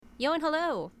Yo and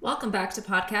hello. Welcome back to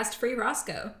Podcast Free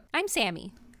Roscoe. I'm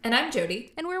Sammy. And I'm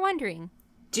Jody. And we're wondering,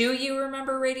 do you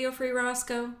remember Radio Free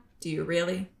Roscoe? Do you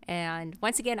really? And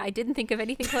once again, I didn't think of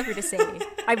anything clever to say.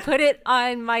 I put it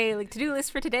on my to-do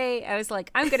list for today. I was like,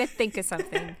 I'm going to think of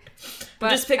something. But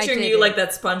I'm just picturing you like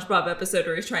that SpongeBob episode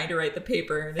where he's trying to write the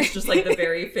paper and it's just like the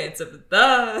very offensive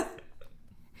the.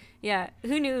 Yeah,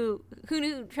 who knew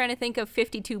trying to think of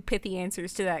 52 pithy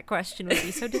answers to that question would be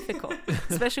so difficult,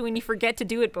 especially when you forget to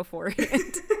do it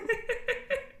beforehand.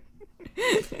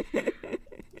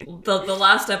 The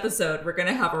last episode, we're going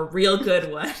to have a real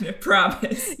good one, I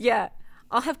promise. Yeah,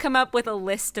 I'll have come up with a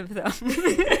list of them.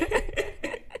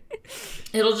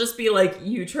 It'll just be like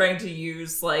you trying to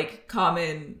use like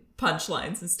common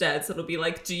punchlines instead. So it'll be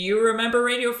like, do you remember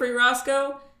Radio Free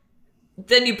Roscoe?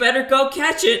 Then you better go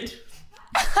catch it.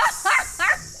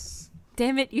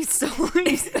 Damn it, you stole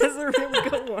it. That's a really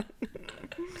good one.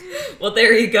 Well,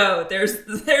 there you go. There's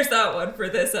that one for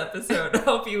this episode. I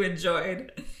hope you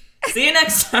enjoyed. See you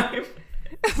next time.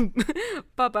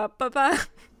 Ba-ba-ba-ba.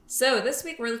 So this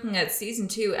week we're looking at Season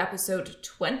 2, Episode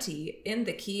 20, In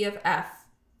the Key of F.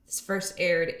 This first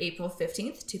aired April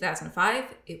 15th, 2005.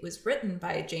 It was written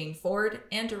by Jane Ford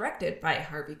and directed by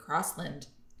Harvey Crossland.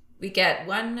 We get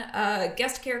one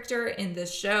guest character in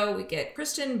this show. We get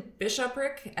Kristen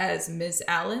Bishoprick as Ms.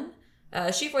 Allen.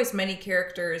 She voiced many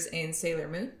characters in Sailor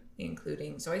Moon,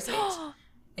 including Zoisite.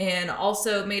 And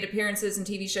also made appearances in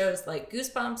TV shows like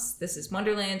Goosebumps, This is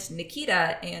Wonderland,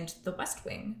 Nikita, and The West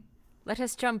Wing. Let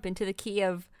us jump into the key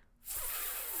of...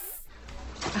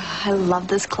 I love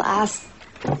this class.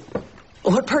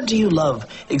 What part do you love,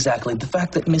 exactly? The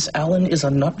fact that Miss Allen is a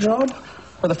nut job?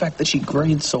 Or the fact that she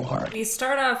grades so hard? We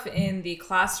start off in the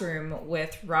classroom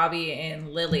with Robbie and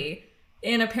Lily.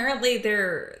 And apparently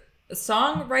their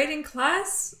songwriting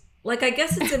class... Like, I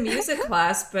guess it's a music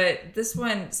class, but this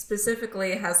one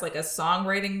specifically has, like, a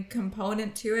songwriting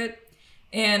component to it.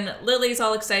 And Lily's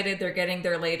all excited. They're getting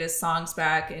their latest songs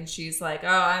back, and she's like, oh,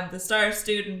 I'm the star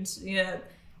student. Yeah,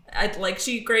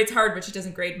 she grades hard, but she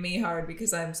doesn't grade me hard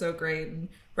because I'm so great. And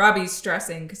Robbie's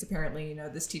stressing because apparently,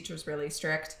 this teacher's really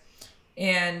strict.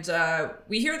 And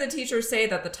we hear the teacher say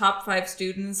that the top 5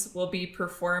 students will be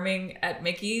performing at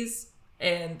Mickey's,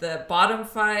 and the bottom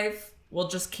 5 will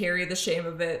just carry the shame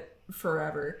of it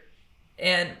forever.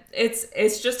 And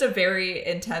it's just a very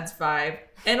intense vibe,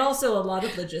 and also a lot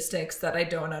of logistics that I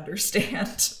don't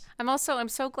understand. I'm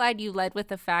so glad you led with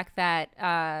the fact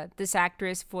that this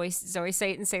actress voiced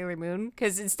Zoisite in Sailor Moon,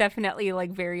 because it's definitely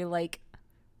like very like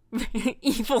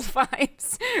evil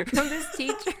vibes from this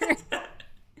teacher.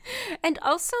 And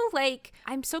also, like,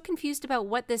 I'm so confused about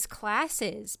what this class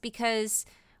is, because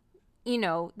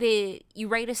you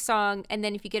write a song, and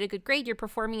then if you get a good grade, you're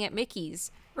performing at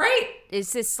Mickey's. Right.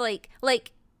 Is this like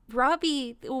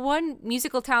Robbie, one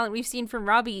musical talent we've seen from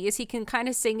Robbie is he can kind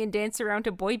of sing and dance around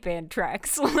to boy band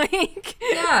tracks. Like,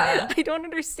 yeah. I don't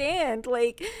understand.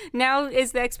 Like, now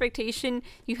is the expectation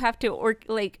you have to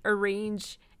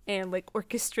arrange and like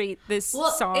orchestrate this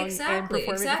song and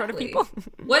perform it in front of people.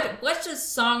 What does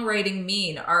songwriting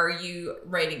mean? Are you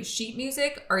writing sheet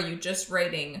music? Are you just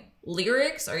writing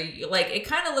lyrics? Are you like, it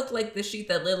kind of looked like the sheet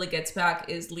that Lily gets back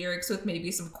is lyrics with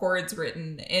maybe some chords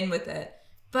written in with it.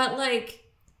 But like,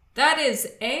 that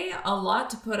is a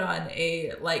lot to put on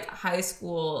a like high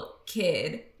school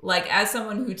kid. Like, as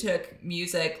someone who took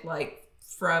music like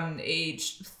from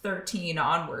age 13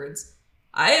 onwards,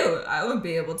 I wouldn't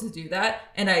be able to do that,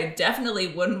 and I definitely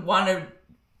wouldn't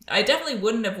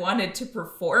have wanted to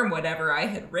perform whatever I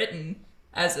had written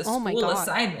as a school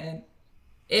assignment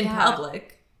in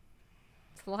public.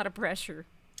 It's a lot of pressure.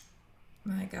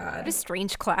 My God. What a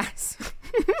strange class.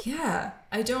 Yeah,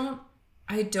 I don't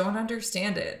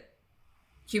understand it.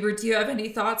 Hubert, do you have any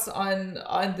thoughts on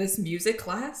this music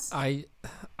class? I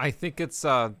think it's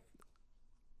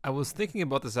I was thinking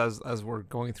about this as we're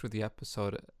going through the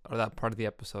episode, or that part of the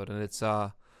episode, and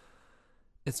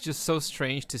it's just so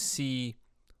strange to see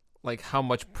like how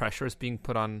much pressure is being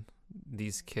put on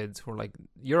these kids who are like,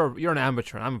 you're an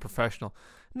amateur and I'm a professional.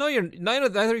 No,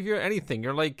 neither you're anything.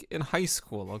 You're like in high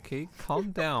school, okay? Calm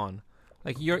down.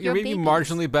 Like you're maybe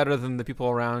marginally better than the people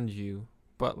around you,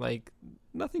 but like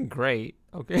nothing great,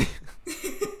 okay?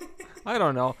 I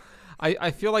don't know.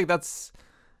 I feel like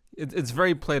it's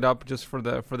very played up just for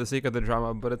the sake of the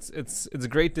drama, but it's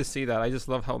great to see that. I just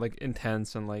love how like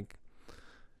intense and like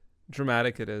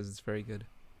dramatic it is. It's very good.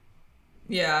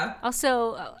 Yeah.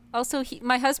 Also,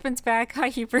 my husband's back. Hi,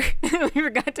 Hubert. We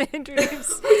forgot to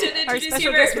introduce our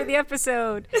special guest for the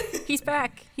episode. He's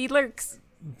back. He lurks.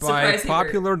 By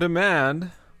popular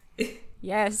demand.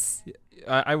 Yes.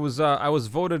 I was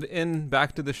voted in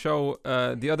back to the show.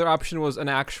 The other option was an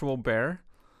actual bear.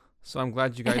 So I'm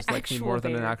glad you guys like me more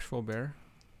than an actual bear.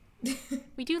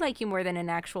 We do like you more than an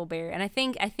actual bear, and I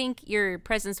think your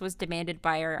presence was demanded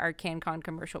by our CanCon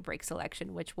commercial break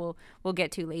selection, which we'll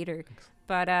get to later.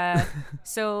 But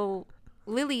so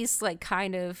Lily's like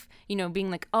kind of, you know, being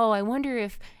like, oh, I wonder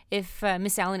if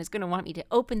Miss Allen is going to want me to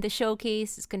open the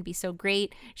showcase. It's going to be so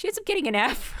great. She ends up getting an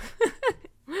F.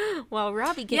 While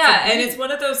Robbie gets and it's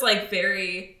one of those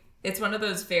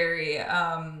very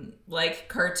like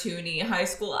cartoony high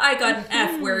school I got an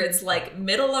F, where it's like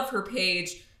middle of her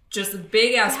page, just a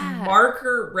big ass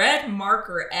red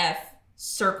marker F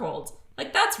circled.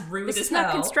 Like, that's rude as hell. This is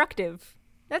not constructive.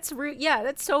 That's rude. Yeah,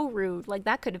 that's so rude. Like,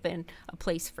 that could have been a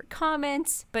place for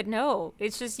comments, but no,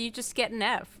 it's just, you just get an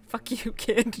F. Fuck you,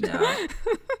 kid. No.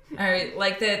 All right,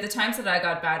 like the times that I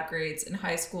got bad grades in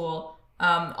high school,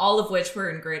 all of which were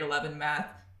in grade 11 math.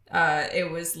 It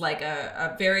was like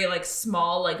a very like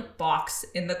small like box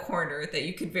in the corner that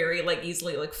you could very like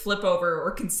easily like flip over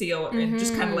or conceal and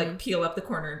just kind of like peel up the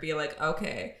corner and be like,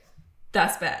 okay,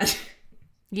 that's bad.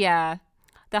 Yeah.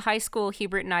 The high school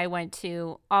Hubert and I went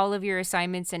to, all of your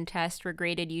assignments and tests were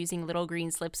graded using little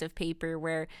green slips of paper,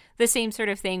 where the same sort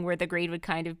of thing where the grade would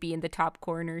kind of be in the top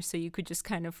corner, so you could just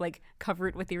kind of like cover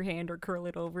it with your hand or curl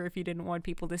it over if you didn't want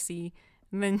people to see,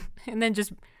 and then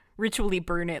just ritually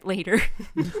burn it later.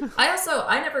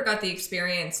 I never got the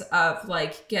experience of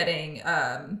like getting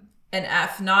an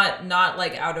F, not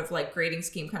like out of like grading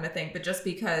scheme kind of thing, but just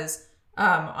because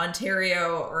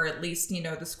Ontario, or at least, you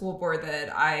know, the school board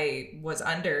that I was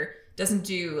under, doesn't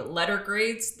do letter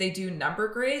grades, they do number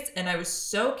grades. And I was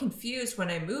so confused when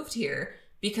I moved here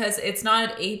because it's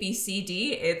not A, B, C,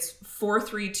 D, it's 4,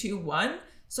 3, 2, 1.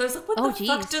 So I was like, what the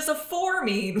fuck does a 4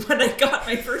 mean when I got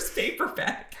my first paper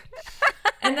back?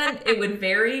 And then it would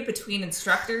vary between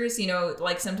instructors, you know,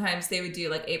 like sometimes they would do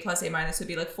like A plus A minus would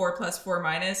be like 4 plus 4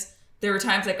 minus. There were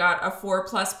times I got a 4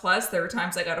 plus plus. There were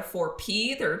times I got a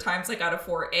 4P. There were times I got a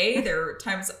 4A. There were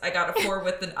times I got a 4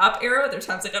 with an up arrow. There were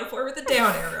times I got a 4 with a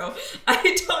down arrow.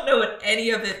 I don't know what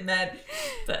any of it meant,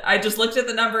 but I just looked at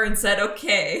the number and said,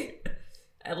 okay,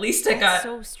 at least I got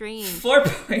so strange. 4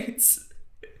 points.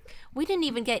 We didn't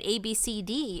even get A, B, C,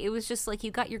 D. It was just like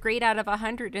you got your grade out of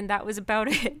 100 and that was about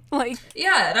it. Like,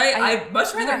 yeah, and I'd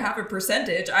much rather have a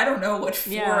percentage. I don't know what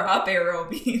 4 up arrow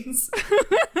means.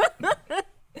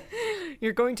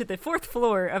 You're going to the 4th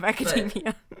floor of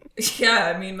academia. But,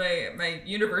 yeah, I mean, my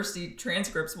university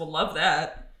transcripts will love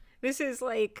that. This is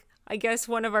like, I guess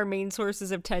one of our main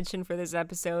sources of tension for this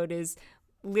episode is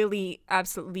Lily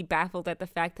absolutely baffled at the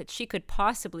fact that she could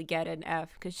possibly get an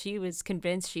F because she was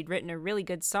convinced she'd written a really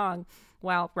good song.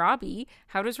 While Robbie,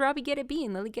 how does Robbie get a B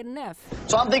and Lily get an F?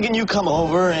 So I'm thinking you come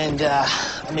over and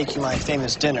I make you my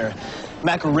famous dinner,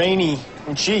 macaroni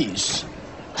and cheese.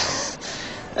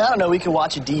 I don't know, we could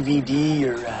watch a DVD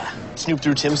or snoop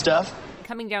through Tim stuff.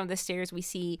 Coming down the stairs, we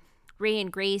see Ray and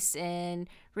Grace, and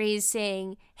Ray's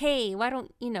saying, hey, why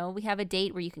don't, we have a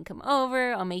date where you can come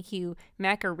over. I'll make you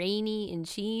macaroni and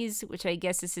cheese, which I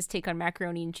guess is his take on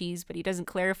macaroni and cheese, but he doesn't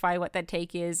clarify what that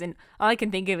take is. And all I can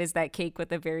think of is that cake with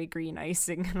the very green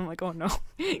icing. And I'm like, oh no.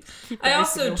 I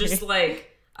also just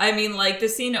the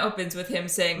scene opens with him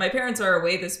saying, my parents are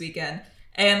away this weekend.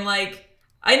 And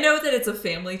I know that it's a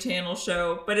Family Channel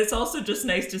show, but it's also just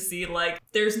nice to see,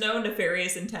 there's no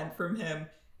nefarious intent from him.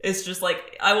 It's just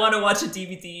I want to watch a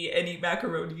DVD and eat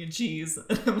macaroni and cheese.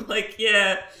 And I'm like,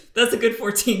 yeah, that's a good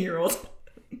 14-year-old.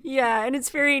 Yeah, and it's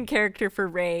very in character for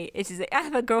Ray. It's just I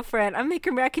have a girlfriend. I'm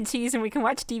making mac and cheese and we can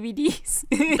watch DVDs.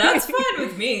 That's fine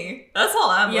with me. That's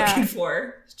all I'm looking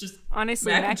for. It's just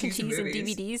honestly, mac and cheese and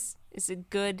DVDs is a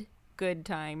good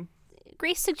time.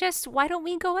 Grace suggests, why don't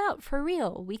we go out for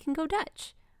real? We can go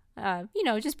Dutch.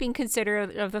 Just being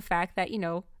considerate of the fact that,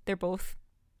 they're both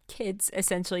kids,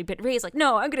 essentially. But Ray's like,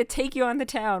 no, I'm going to take you on the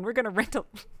town. We're going to rent a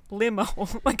limo.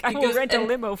 I will rent a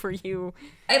limo for you.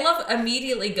 I love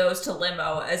immediately goes to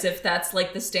limo as if that's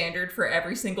the standard for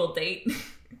every single date.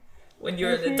 When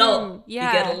you're an adult, you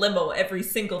get a limo every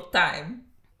single time.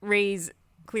 Ray's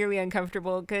clearly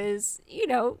uncomfortable because,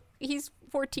 he's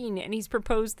 14 and he's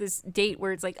proposed this date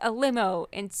where it's a limo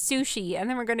and sushi, and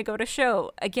then we're going to go to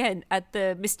show again at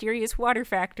the mysterious water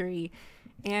factory.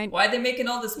 And why are they making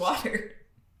all this water?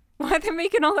 Why are they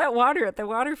making all that water at the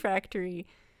water factory?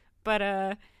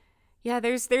 But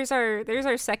there's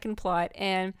our second plot,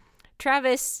 and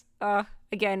Travis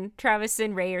Travis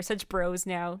and Ray are such bros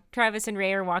now. Travis and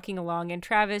Ray are walking along, and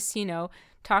Travis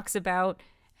talks about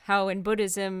how in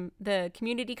Buddhism the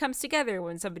community comes together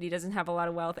when somebody doesn't have a lot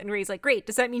of wealth. And Ray's like, great,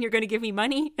 does that mean you're going to give me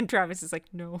money? And Travis is like,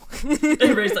 no.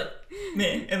 And Ray's like,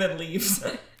 meh, and then leaves.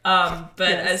 But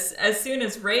Yes. as soon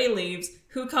as Ray leaves,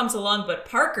 who comes along but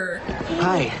Parker?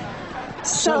 Hi.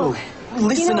 So,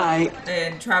 listen,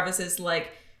 And Travis is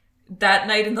like, that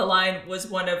night in the line was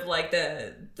one of like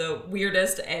the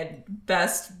weirdest and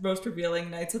best, most revealing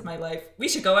nights of my life. We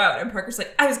should go out. And Parker's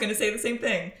like, I was gonna say the same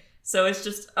thing. So it's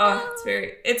just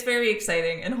it's very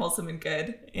exciting and wholesome and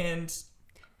good. And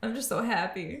I'm just so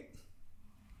happy.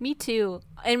 Me too.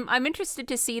 And I'm interested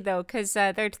to see though, because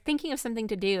they're thinking of something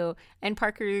to do. And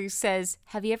Parker says,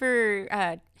 "Have you ever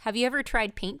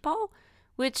tried paintball?"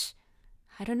 Which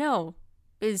I don't know.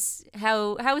 Is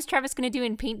how is Travis going to do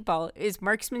in paintball? Is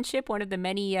marksmanship one of the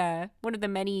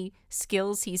many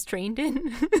skills he's trained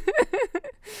in?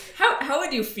 How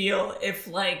would you feel if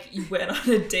like you went on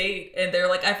a date and they're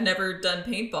like, I've never done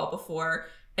paintball before,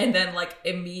 and then like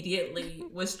immediately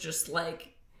was just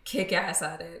like kick ass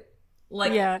at it?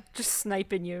 Like, yeah, just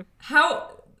sniping you.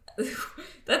 How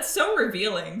that's so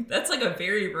revealing. That's like a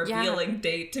very revealing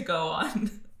date to go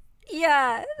on.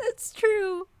 Yeah, that's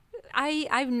true.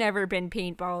 I've never been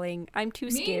paintballing. I'm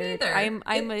too scared.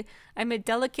 neither. I'm a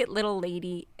delicate little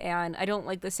lady, and I don't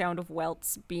like the sound of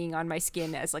welts being on my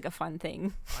skin as like a fun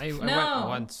thing. I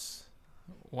went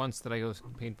once that I go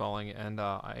paintballing, and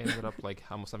I ended up like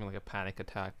almost having like a panic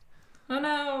attack. Oh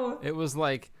no. It was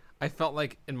like, I felt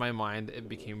like in my mind it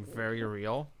became very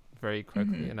real very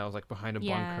quickly, and I was like behind a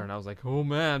bunker, and I was like, oh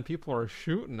man, people are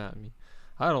shooting at me.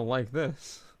 I don't like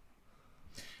this.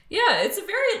 Yeah, it's a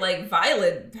very like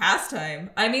violent pastime.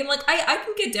 I mean, like I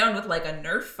can get down with like a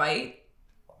Nerf fight,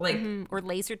 like Or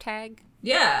laser tag.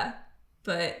 yeah,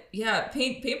 but yeah,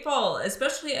 paintball,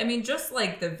 especially. I mean, just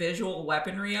like the visual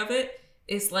weaponry of it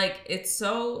is like it's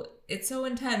so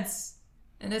intense,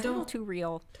 and It's a little too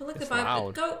real. to like It's the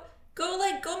vibe. loud.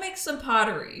 Go make some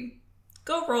pottery.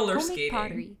 Go roller Go make skating.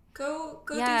 pottery. Go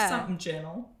Yeah. do something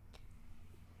gentle.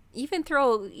 Even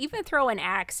throw an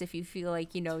axe if you feel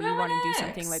like, you Throw want to an do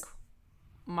something axe. like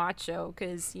macho,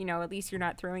 because, at least you're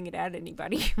not throwing it at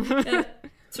anybody.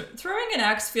 Throwing an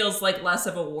axe feels like less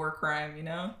of a war crime, you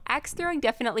know? Axe throwing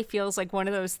definitely feels like one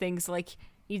of those things like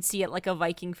you'd see at like a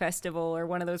Viking festival or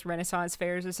one of those Renaissance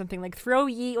fairs or something, like throw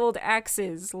ye old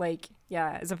axes, like,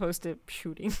 yeah, as opposed to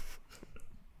shooting.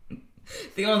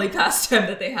 The only pastime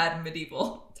that they had in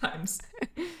medieval times.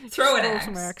 Throw an axe.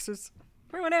 Some axes.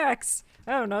 Throw an axe.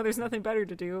 I don't know, there's nothing better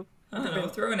to do. I don't know,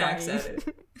 throw an axe dying. at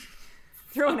it.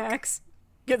 Throw an axe,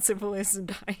 get syphilis, and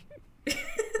die.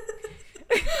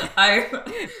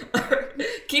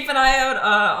 Keep an eye out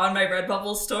on my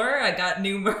Redbubble store. I got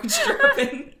new merch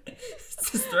dropping.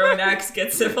 Just throw an axe,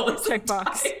 get syphilis. and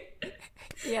Checkbox. die.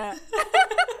 Yeah.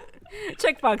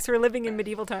 Checkbox, we're living in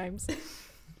medieval times.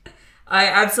 I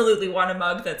absolutely want a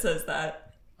mug that says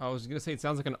that. I was gonna say, it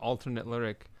sounds like an alternate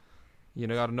lyric. You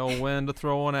gotta know when to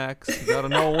throw an axe. You gotta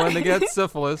know when to get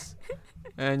syphilis,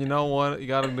 and you know what? You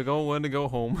gotta know when to go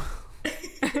home.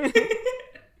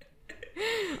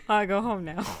 I go home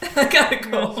now. I gotta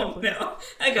go home now.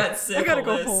 I got syphilis. I gotta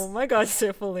go home. I got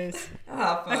syphilis.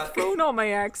 Ah, I've fuck. thrown all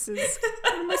my axes.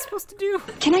 What am I supposed to do?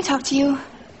 Can I talk to you?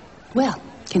 Well,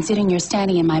 considering you're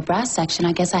standing in my brass section,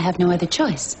 I guess I have no other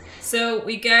choice. So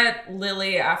we get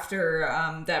Lily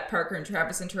after that Parker and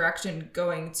Travis interaction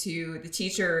going to the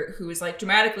teacher who is like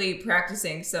dramatically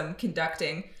practicing some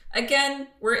conducting. Again,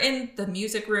 we're in the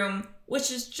music room,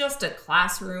 which is just a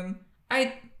classroom.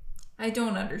 I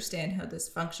don't understand how this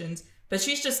functions, but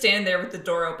she's just standing there with the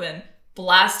door open,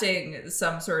 blasting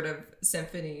some sort of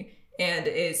symphony, and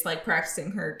is like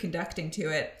practicing her conducting to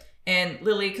it. And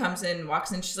Lily comes in,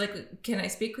 walks in, she's like, can I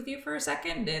speak with you for a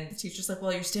second? And the teacher's like,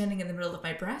 well, you're standing in the middle of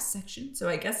my brass section, so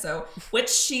I guess so. Which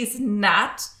she's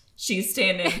not. She's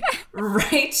standing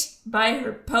right by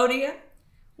her podium.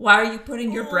 Why are you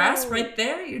putting your brass right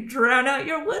there? You drown out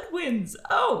your woodwinds.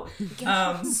 Oh.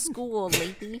 School,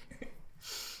 lady.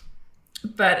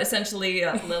 But essentially,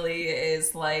 Lily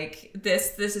is like,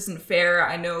 this isn't fair.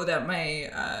 I know that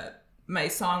my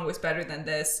song was better than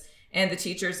this. And the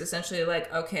teacher's essentially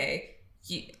like, okay,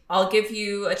 I'll give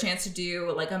you a chance to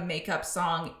do like a makeup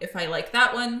song. If I like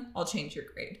that one, I'll change your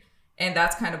grade. And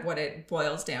that's kind of what it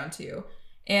boils down to.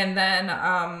 And then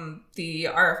the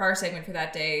RFR segment for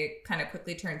that day kind of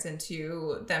quickly turns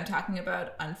into them talking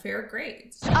about unfair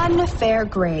grades. Unfair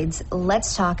grades.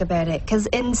 Let's talk about it. Because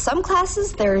in some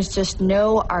classes, there's just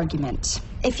no argument.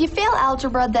 If you fail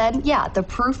algebra, then yeah, the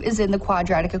proof is in the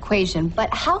quadratic equation.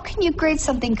 But how can you grade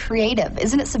something creative?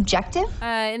 Isn't it subjective?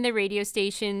 In the radio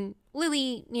station,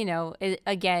 Lily,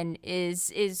 again,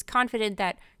 is confident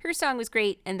that her song was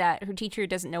great and that her teacher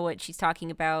doesn't know what she's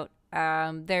talking about.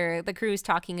 The crew is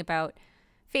talking about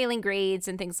failing grades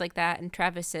and things like that, and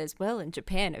Travis says, well, in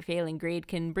Japan, a failing grade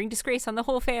can bring disgrace on the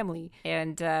whole family.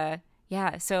 And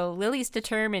so Lily's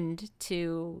determined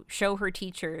to show her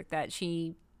teacher that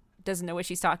she doesn't know what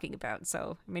she's talking about.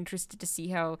 So I'm interested to see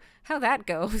how that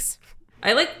goes.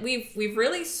 We've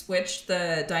really switched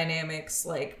the dynamics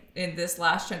like in this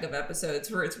last chunk of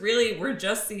episodes where it's really we're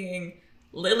just seeing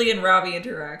Lily and Robbie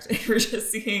interact, and we're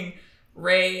just seeing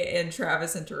Ray and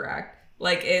Travis interact.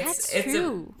 Like it's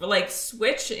true. A like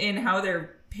switch in how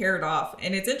they're paired off,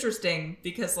 and it's interesting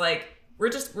because like we're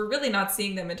really not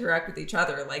seeing them interact with each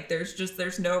other. Like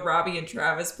there's no Robbie and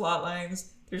Travis plot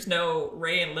lines. There's no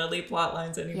Ray and Lily plot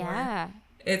lines anymore. Yeah,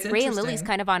 it's Ray and Lily's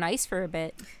kind of on ice for a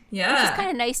bit. Yeah, which is kind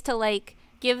of nice to like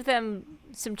give them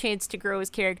some chance to grow as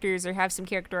characters or have some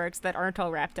character arcs that aren't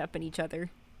all wrapped up in each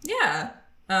other. Yeah.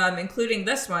 Including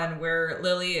this one where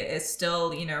Lily is still,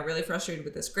 really frustrated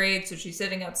with this grade. So she's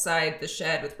sitting outside the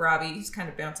shed with Robbie. He's kind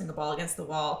of bouncing a ball against the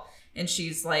wall. And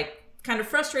she's like kind of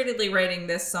frustratedly writing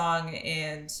this song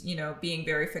and, being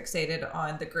very fixated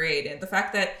on the grade. And the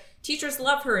fact that teachers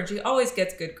love her and she always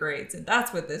gets good grades. And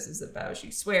that's what this is about.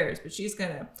 She swears, but she's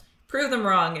going to prove them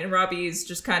wrong. And Robbie's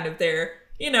just kind of there,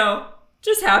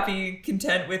 just happy,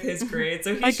 content with his grades.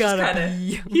 So he's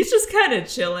just kind of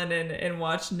chilling and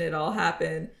watching it all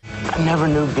happen. I never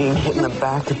knew being hit in the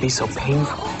back could be so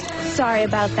painful. Sorry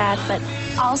about that, but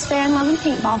all's fair in love and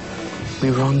paintball.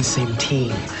 We were on the same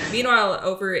team. Meanwhile,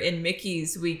 over in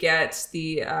Mickey's, we get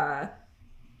the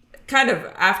kind of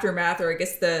aftermath, or I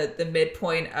guess the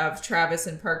midpoint of Travis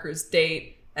and Parker's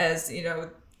date, as,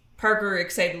 Parker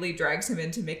excitedly drags him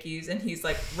into Mickey's and he's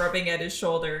like rubbing at his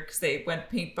shoulder because they went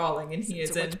paintballing and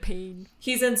he's in pain.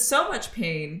 He's in so much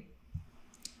pain.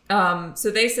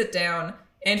 So they sit down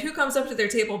and who comes up to their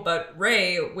table but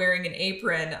Ray wearing an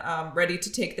apron, ready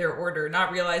to take their order,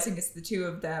 not realizing it's the two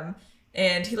of them.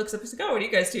 And he looks up and is like, oh, what are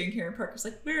you guys doing here? And Parker's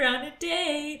like, we're on a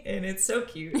date. And it's so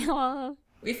cute.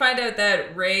 We find out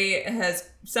that Ray has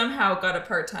somehow got a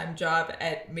part-time job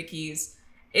at Mickey's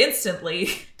instantly,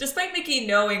 despite Mickey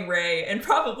knowing Ray and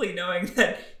probably knowing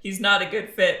that he's not a good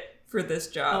fit for this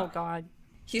job. Oh, God.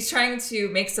 He's trying to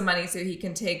make some money so he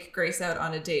can take Grace out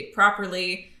on a date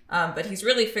properly, but he's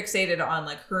really fixated on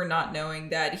like her not knowing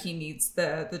that he needs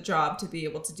the job to be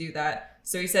able to do that.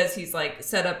 So he says he's like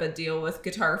set up a deal with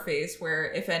Guitar Face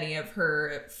where if any of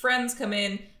her friends come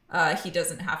in, he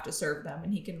doesn't have to serve them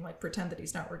and he can like pretend that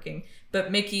he's not working.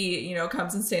 But Mickey,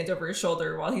 comes and stands over his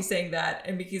shoulder while he's saying that.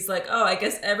 And Mickey's like, oh, I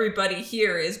guess everybody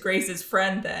here is Grace's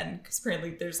friend then. Because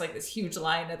apparently there's like this huge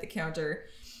line at the counter.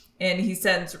 And he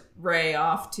sends Ray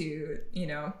off to,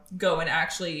 go and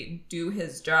actually do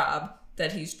his job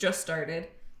that he's just started.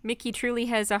 Mickey truly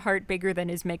has a heart bigger than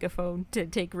his megaphone to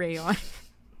take Ray on.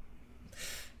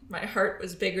 My heart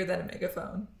was bigger than a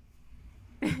megaphone.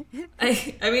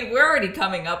 I mean, we're already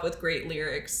coming up with great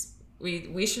lyrics.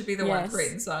 We should be the ones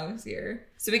writing songs here.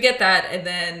 So we get that, and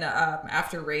then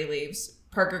after Ray leaves,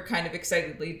 Parker kind of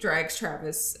excitedly drags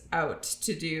Travis out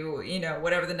to do,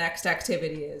 whatever the next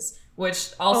activity is,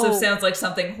 which also sounds like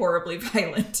something horribly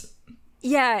violent.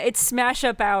 Yeah, it's smash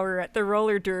up hour at the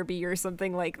roller derby or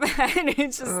something like that. And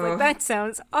it's just like, that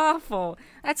sounds awful.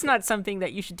 That's not something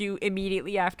that you should do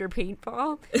immediately after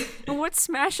paintball. And what's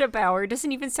smash up hour? It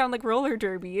doesn't even sound like roller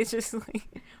derby. It's just like,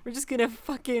 we're just gonna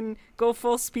fucking go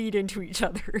full speed into each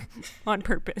other on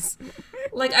purpose.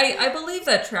 Like, I believe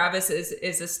that Travis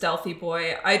is a stealthy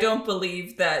boy. I don't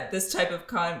believe that this type of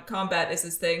combat is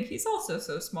his thing. He's also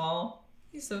so small.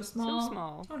 He's so small. So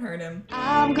small. Don't hurt him.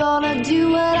 I'm gonna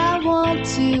do what I want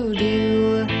to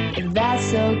do, if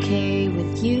that's okay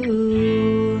with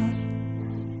you.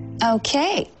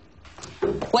 Okay.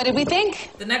 What did we think?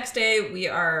 The next day, we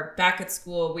are back at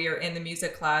school. We are in the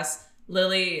music class.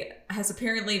 Lily has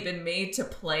apparently been made to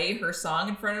play her song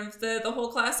in front of the whole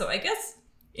class. So I guess,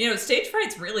 stage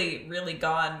fright's really, really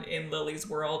gone in Lily's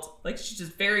world. Like, she's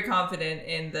just very confident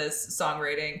in this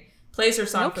songwriting, plays her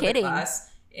song for the class.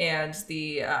 And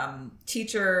the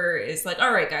teacher is like,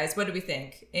 all right, guys, what do we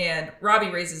think? And Robbie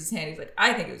raises his hand. He's like,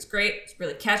 I think it was great. It's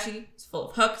really catchy. It's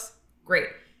full of hooks. Great.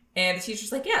 And the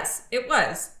teacher's like, yes, it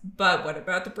was. But what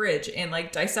about the bridge? And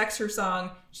like dissects her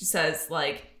song. She says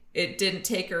like, it didn't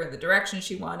take her in the direction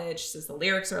she wanted. She says the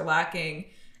lyrics are lacking,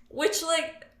 which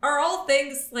like are all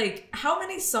things like, how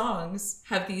many songs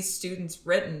have these students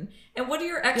written? And what are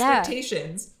your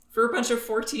expectations for a bunch of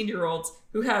 14-year-olds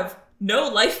who have no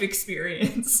life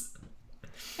experience?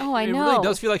 Oh, I know. It really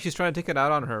does feel like she's trying to take it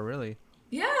out on her, really.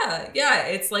 Yeah.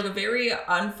 It's like a very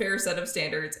unfair set of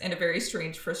standards and a very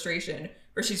strange frustration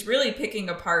where she's really picking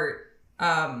apart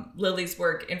Lily's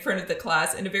work in front of the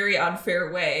class in a very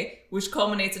unfair way, which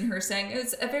culminates in her saying,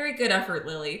 it's a very good effort,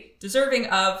 Lily, deserving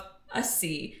of a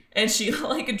C. And she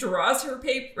like draws her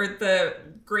paper, the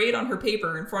grade on her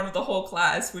paper in front of the whole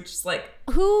class, which is like,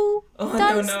 who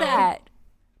does that?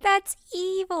 That's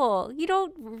evil. You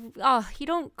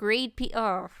don't grade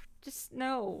just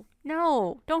no,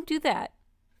 don't do that.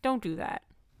 Don't do that.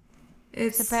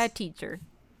 It's a bad teacher.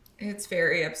 It's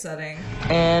very upsetting.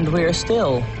 And we're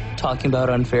still talking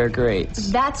about unfair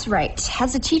grades. That's right.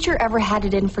 Has a teacher ever had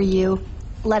it in for you?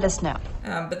 Let us know.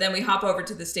 But then we hop over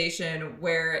to the station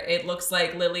where it looks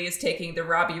like Lily is taking the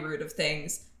Robbie route of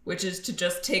things, which is to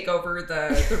just take over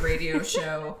the radio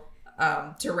show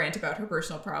to rant about her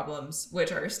personal problems,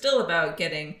 which are still about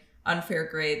getting unfair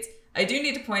grades. I do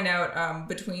need to point out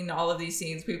between all of these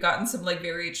scenes, we've gotten some like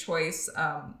very choice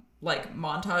like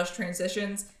montage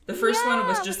transitions. The first one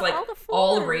was just like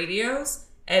all radios.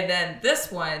 And then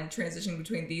this one, transitioning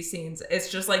between these scenes, it's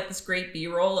just like this great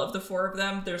B-roll of the four of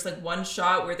them. There's like one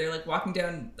shot where they're like walking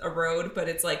down a road, but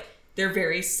it's like they're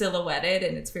very silhouetted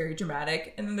and it's very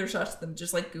dramatic. And then there's shots of them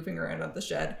just like goofing around on the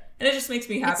shed. And it just makes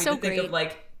me happy to think of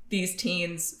like these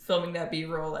teens filming that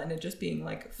B-roll and it just being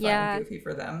like fun and goofy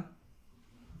for them.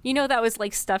 You know, that was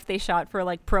like stuff they shot for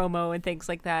like promo and things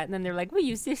like that. And then they're like, we'll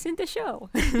use this in the show.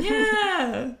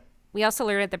 Yeah. We also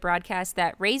learned at the broadcast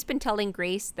that Ray's been telling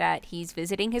Grace that he's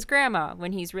visiting his grandma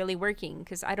when he's really working.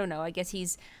 Because I don't know, I guess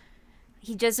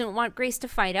he doesn't want Grace to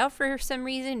find out for some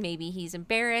reason. Maybe he's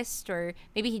embarrassed, or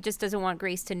maybe he just doesn't want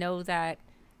Grace to know that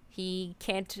he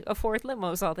can't afford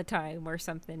limos all the time or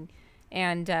something.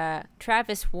 And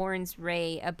Travis warns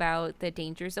Ray about the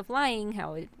dangers of lying,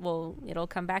 how it'll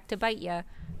come back to bite you.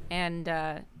 And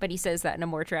but he says that in a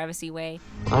more Travis-y way.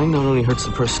 Lying not only hurts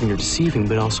the person you're deceiving,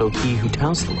 but also he who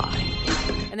tells the lie.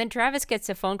 And then Travis gets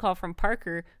a phone call from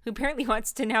Parker, who apparently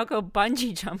wants to now go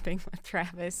bungee jumping with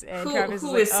Travis. And Travis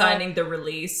who is signing the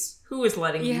release? Who is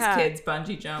letting these kids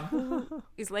bungee jump?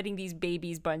 He's letting these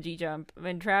babies bungee jump.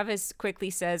 And Travis quickly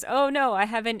says, "Oh no, I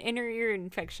have an inner ear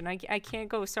infection. I can't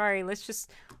go. Sorry. Let's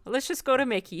just go to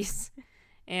Mickey's."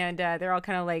 And they're all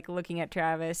kind of like looking at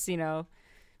Travis, you know,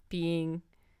 being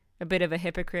a bit of a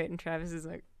hypocrite. And Travis is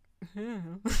like,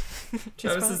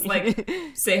 Travis is like,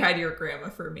 say hi to your grandma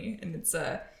for me. And it's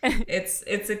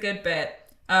a good bit.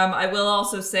 I will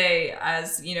also say,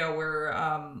 as you know, we're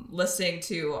listening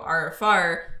to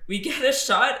RFR, we get a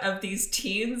shot of these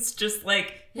teens just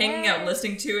like hanging out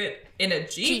listening to it in a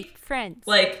Jeep Friends.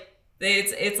 Like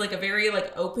it's like a very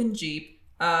like open Jeep.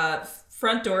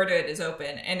 Front door to it is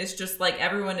open, and it's just like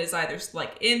everyone is either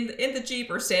like in the Jeep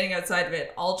or standing outside of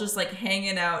it, all just like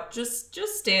hanging out, just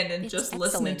standing, just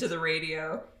listening to the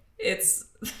radio. It's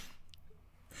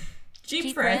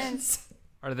Jeep friends.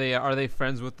 Are they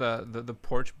friends with the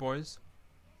Porch Boys?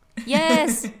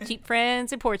 Yes, Jeep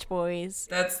Friends and Porch Boys.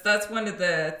 That's one of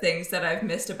the things that I've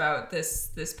missed about this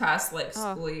past like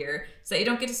school year. So you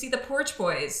don't get to see the Porch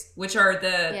Boys, which are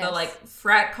the like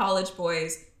frat college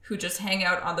boys who just hang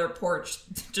out on their porch,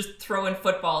 just throwing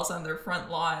footballs on their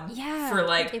front lawn for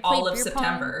like all of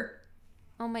September.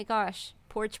 Oh my gosh,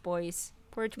 Porch Boys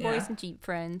and Jeep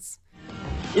Friends.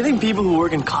 You think people who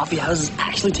work in coffee houses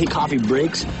actually take coffee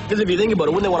breaks? Because if you think about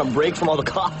it, wouldn't they want a break from all the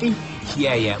coffee?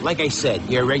 Yeah. Like I said,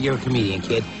 you're a regular comedian,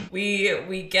 kid.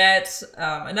 We get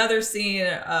another scene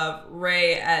of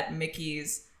Ray at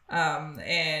Mickey's,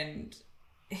 and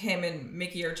him and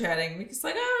Mickey are chatting. Mickey's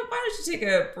like, "Oh, why don't you take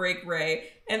a break,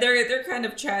 Ray?" And they're kind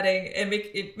of chatting, and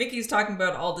Mickey's talking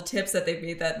about all the tips that they've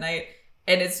made that night,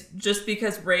 and it's just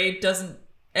because Ray doesn't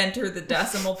enter the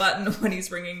decimal button when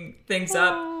he's ringing things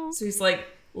up. So he's like,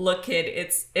 "Look, kid,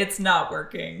 it's not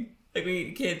working. Like,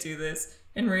 we can't do this."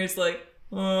 And Ray's like,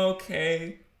 "Oh,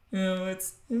 okay, you know,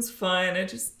 it's fine. I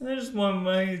just want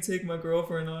money to take my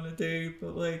girlfriend on a date,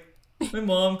 but like, my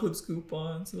mom clips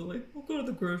coupons, so like, we'll go to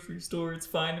the grocery store. It's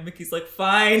fine." And Mickey's like,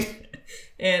 "Fine,"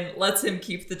 and lets him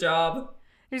keep the job.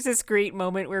 There's this great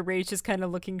moment where Ray's just kind of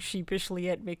looking sheepishly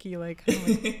at Mickey, like,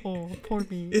 "Oh, poor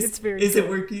me." Is it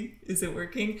working? Is it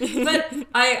working? But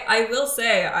I will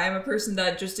say, I'm a person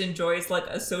that just enjoys like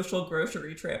a social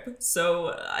grocery trip.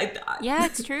 So yeah,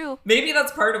 it's true. Maybe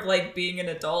that's part of like being an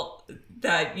adult,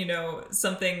 that, you know,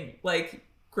 something like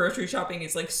grocery shopping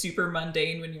is like super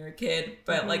mundane when you're a kid.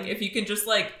 But like, if you can just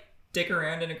like dick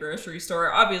around in a grocery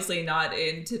store. Obviously not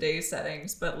in today's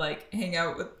settings, but like hang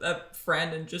out with a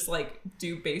friend and just like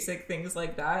do basic things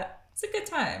like that. It's a good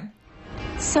time.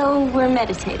 So we're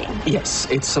meditating. Yes,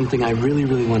 it's something I really,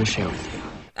 really want to share with you.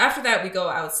 After that, we go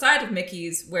outside of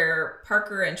Mickey's where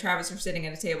Parker and Travis are sitting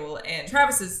at a table, and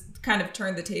Travis has kind of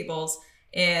turned the tables,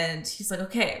 and he's like,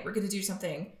 okay, we're going to do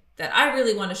something that I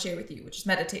really want to share with you, which is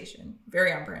meditation.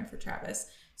 Very on brand for Travis.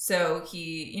 So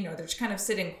he, they're just kind of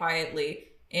sitting quietly,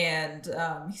 and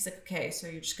he's like, okay, so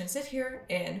you're just going to sit here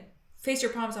and face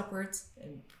your palms upwards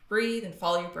and breathe and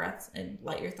follow your breaths and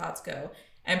let your thoughts go.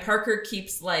 And Parker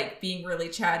keeps like being really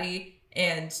chatty,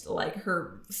 and like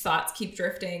her thoughts keep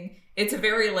drifting. It's a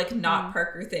very like not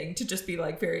Parker thing to just be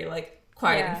like very like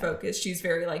quiet and focused. She's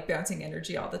very like bouncing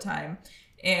energy all the time,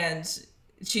 and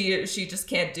she just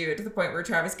can't do it, to the point where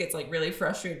Travis gets like really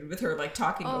frustrated with her like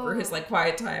talking over his like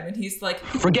quiet time, and he's like,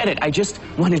 forget it, I just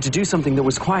wanted to do something that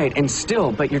was quiet and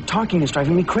still, but your talking is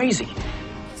driving me crazy.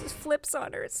 Just flips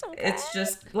on her. It's so bad. It's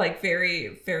just like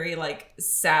very, very like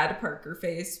sad Parker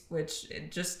face, which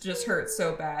it just hurts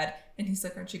so bad. And he's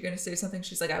like, aren't you going to say something?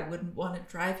 She's like, I wouldn't want to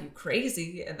drive you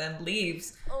crazy, and then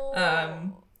leaves.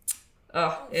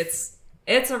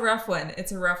 It's a rough one.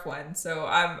 It's a rough one. So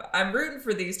I'm rooting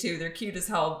for these two. They're cute as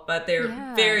hell, but they're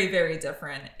very, very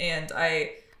different. And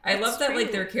I love that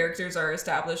like their characters are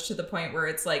established to the point where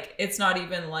it's like, it's not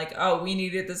even like, oh, we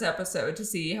needed this episode to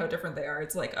see how different they are.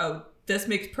 It's like, oh, this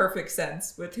makes perfect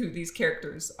sense with who these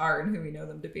characters are and who we know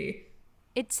them to be.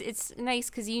 It's nice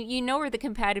because you know where the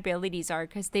compatibilities are,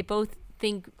 because they both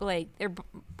think like their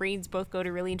brains both go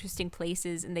to really interesting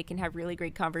places and they can have really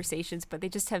great conversations, but they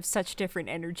just have such different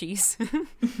energies.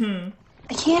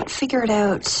 I can't figure it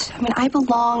out. I mean, I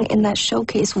belong in that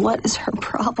showcase. What is her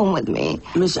problem with me?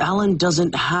 Miss Allen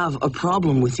doesn't have a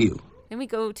problem with you. Then we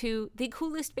go to the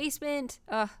coolest basement.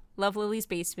 Love Lily's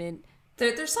basement.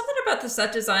 There's something about the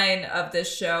set design of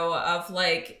this show of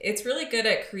like, it's really good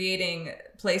at creating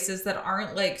places that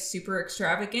aren't like super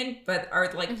extravagant, but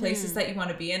are like places that you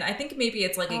want to be in. I think maybe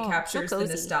it's like it captures the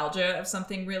nostalgia of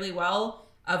something really well,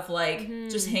 of like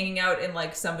just hanging out in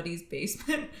like somebody's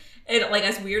basement. And like,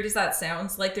 as weird as that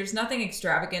sounds, like there's nothing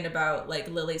extravagant about like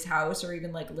Lily's house or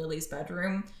even like Lily's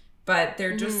bedroom, but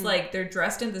they're just like, they're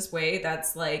dressed in this way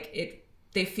that's like,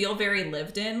 they feel very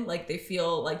lived in, like they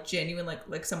feel like genuine,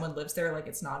 like someone lives there, like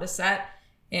it's not a set.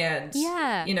 And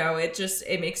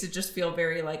it makes it just feel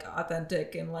very like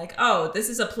authentic and like, oh, this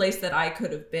is a place that I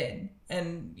could have been.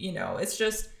 And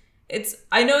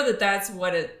I know that's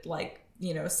what it like,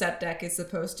 set deck is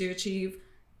supposed to achieve,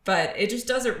 but it just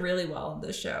does it really well in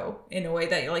the show in a way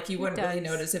that like you wouldn't really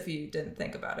notice if you didn't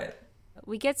think about it.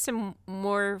 We get some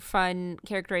more fun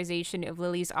characterization of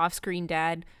Lily's off-screen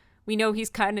dad. We know he's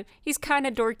kind of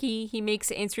dorky. He makes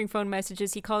answering phone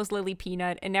messages. He calls Lily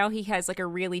Peanut, and now he has like a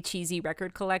really cheesy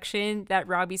record collection that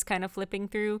Robbie's kind of flipping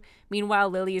through.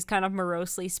 Meanwhile, Lily is kind of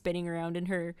morosely spinning around in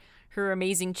her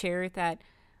amazing chair that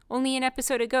only an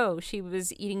episode ago she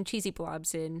was eating cheesy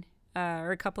blobs in,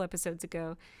 or a couple episodes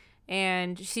ago.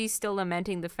 And she's still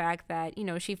lamenting the fact that,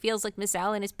 she feels like Miss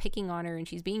Allen is picking on her and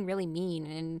she's being really mean.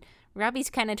 And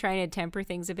Robbie's kind of trying to temper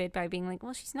things a bit by being like,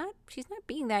 well, she's not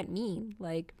being that mean.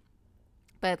 Like,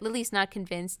 but Lily's not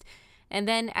convinced. And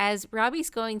then as Robbie's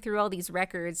going through all these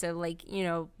records of like,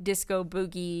 disco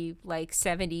boogie, like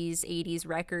 70s, 80s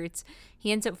records,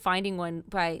 he ends up finding one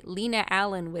by Lena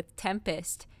Allen with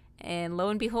Tempest. And lo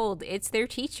and behold, it's their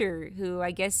teacher, who I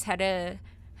guess had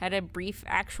a brief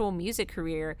actual music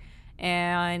career.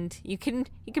 And you can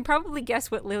probably guess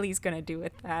what Lily's gonna do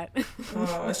with that.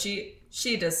 Oh,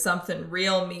 she does something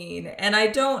real mean, and I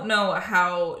don't know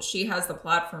how she has the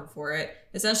platform for it.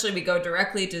 Essentially, we go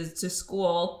directly to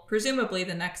school, presumably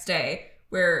the next day,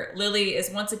 where Lily is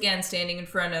once again standing in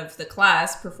front of the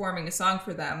class performing a song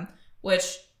for them,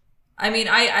 which, I mean,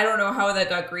 I don't know how that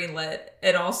got greenlit,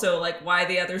 and also like why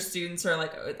the other students are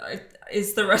like,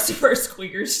 is the rest of our school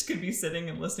year just gonna be sitting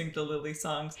and listening to Lily's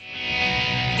songs?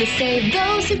 They say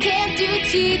those who can't do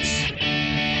teach,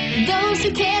 those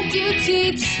who can't do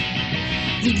teach.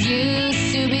 You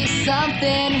used to be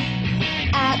something,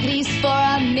 at least for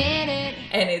a minute.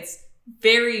 And it's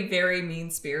very, very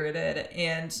mean-spirited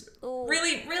and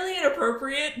really, really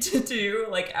inappropriate to do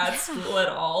like at school at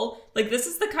all. Like, this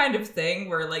is the kind of thing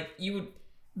where like you would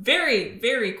very,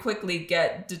 very quickly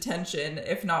get detention,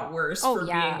 if not worse, for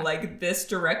being like this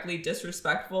directly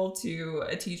disrespectful to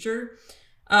a teacher.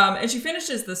 And she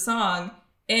finishes the song,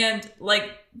 and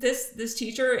like this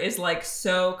teacher is like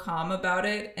so calm about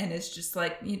it, and it's just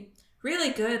like,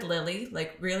 really good, Lily,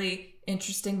 like really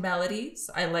interesting melodies.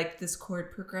 I like this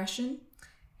chord progression,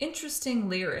 interesting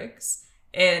lyrics,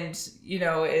 and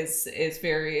is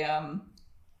very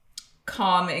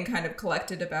calm and kind of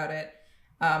collected about it.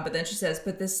 But then she says,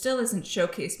 but this still isn't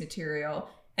showcase material.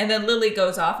 And then Lily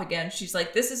goes off again. She's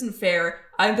like, this isn't fair.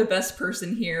 I'm the best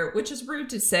person here, which is rude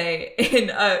to say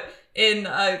in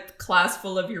a class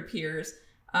full of your peers.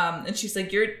 And she's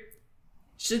like, you're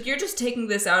just taking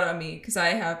this out on me because I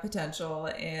have potential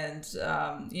and,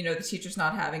 the teacher's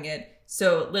not having it.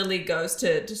 So Lily goes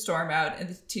to storm out and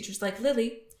the teacher's like,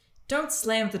 Lily, don't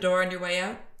slam the door on your way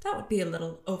out. That would be a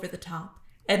little over the top.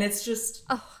 And it's just,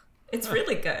 it's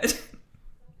really good.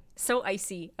 So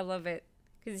icy. I love it.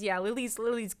 Because, yeah,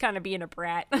 Lily's kind of being a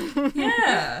brat.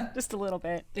 Yeah. Just a little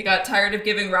bit. They got tired of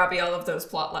giving Robbie all of those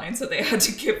plot lines, so they had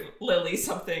to give Lily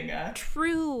something.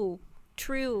 True.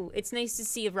 It's nice to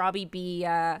see Robbie be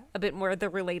a bit more the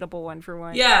relatable one for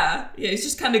once. Yeah, he's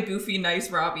just kind of goofy,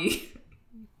 nice Robbie.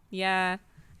 Yeah.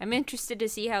 I'm interested to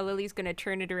see how Lily's going to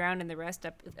turn it around in the rest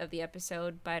of the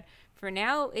episode. But for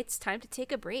now, it's time to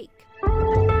take a break.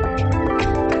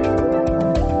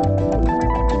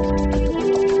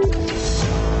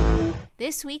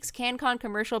 This week's CanCon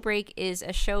commercial break is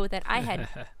a show that I had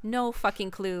no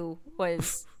fucking clue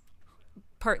was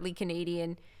partly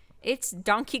Canadian. It's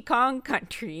Donkey Kong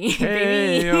Country,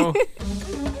 Hey, baby. yo.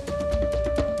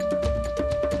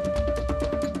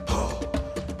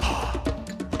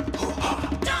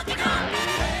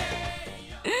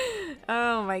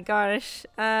 Oh my gosh.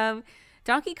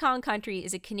 Donkey Kong Country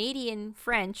is a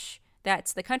Canadian-French,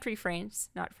 that's the country France,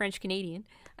 not French-Canadian,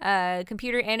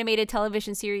 computer animated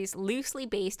television series loosely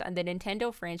based on the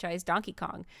Nintendo franchise Donkey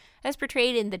Kong, as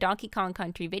portrayed in the Donkey Kong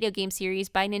Country video game series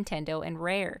by Nintendo and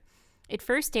Rare. It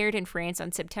first aired in France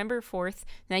on September 4th,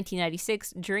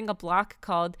 1996, during a block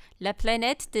called La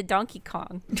Planète de Donkey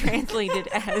Kong, translated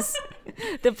as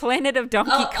the Planet of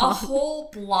Donkey Kong. A whole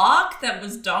block that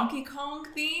was Donkey Kong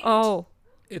themed? Oh,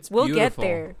 We'll get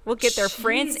there. We'll get there.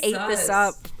 France ate this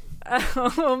up.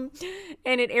 And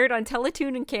it aired on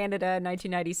Teletoon in Canada in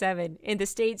 1997. In the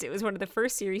States, it was one of the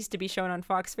first series to be shown on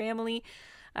Fox Family,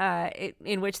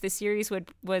 in which the series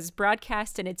was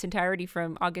broadcast in its entirety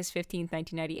from August 15th,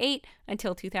 1998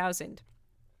 until 2000.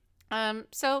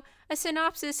 So a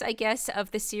synopsis, I guess,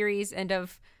 of the series and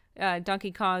of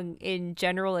Donkey Kong in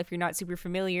general, if you're not super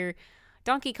familiar.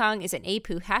 Donkey Kong is an ape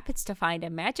who happens to find a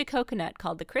magic coconut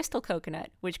called the Crystal Coconut,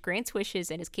 which grants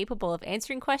wishes and is capable of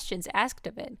answering questions asked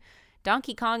of it.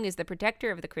 Donkey Kong is the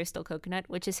protector of the Crystal Coconut,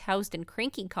 which is housed in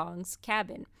Cranky Kong's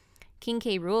cabin. King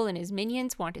K. Rool and his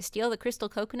minions want to steal the Crystal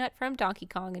Coconut from Donkey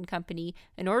Kong and Company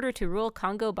in order to rule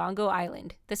Congo Bongo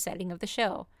Island, the setting of the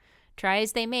show. Try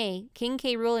as they may, King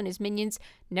K. Rool and his minions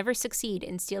never succeed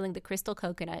in stealing the Crystal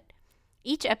Coconut.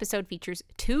 Each episode features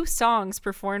 2 songs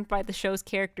performed by the show's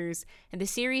characters, and the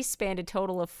series spanned a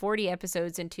total of 40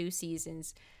 episodes and 2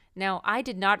 seasons. Now, I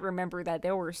did not remember that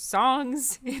there were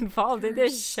songs involved in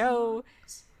this show.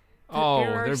 Oh,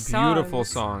 they're beautiful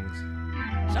songs.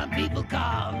 Some people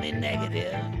call me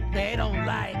negative. They don't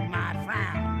like my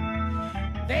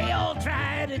frown. They all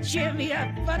try to cheer me up,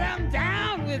 but I'm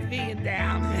down with being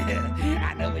down.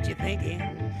 I know what you're thinking.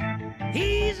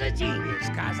 He's a genius,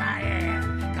 'cause I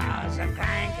am, 'cause I'm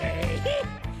cranky.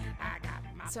 I got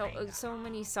my So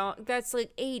many songs. That's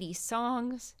like 80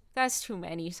 songs. That's too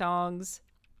many songs.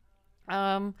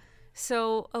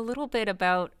 So a little bit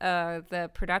about the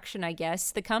production, I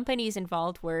guess. The companies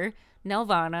involved were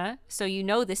Nelvana. So you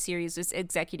know this series was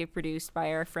executive produced by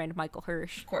our friend Michael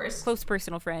Hirsch. Of course. Close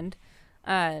personal friend.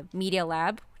 Media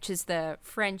Lab, which is the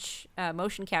French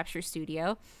motion capture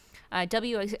studio.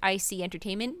 WIC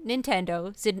Entertainment,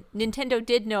 Nintendo. Nintendo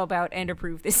did know about and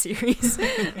approve this series.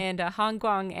 And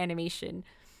Hongguang Animation.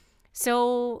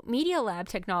 So Media Lab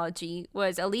Technology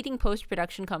was a leading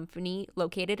post-production company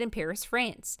located in Paris,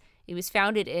 France. It was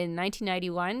founded in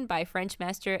 1991 by French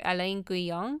master Alain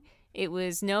Guillon. It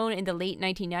was known in the late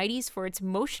 1990s for its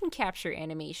motion capture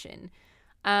animation.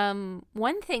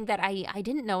 One thing that I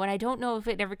didn't know, and I don't know if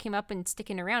it ever came up in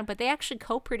Stickin' Around, but they actually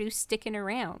co-produced Stickin'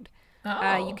 Around.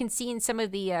 Oh. You can see in some of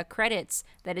the credits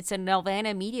that it's a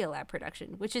Nelvana Media Lab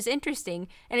production, which is interesting.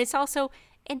 And it's also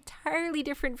entirely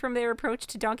different from their approach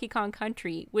to Donkey Kong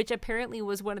Country, which apparently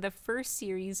was one of the first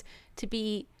series to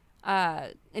be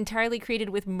entirely created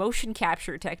with motion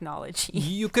capture technology.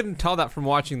 You couldn't tell that from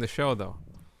watching the show, though.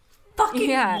 Fucking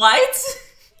Yeah. what?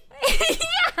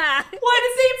 Yeah. Why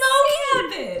did they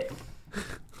mocap it?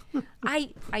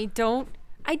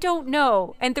 I don't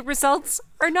know, and the results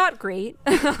are not great.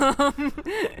 I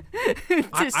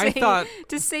thought,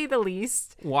 to say the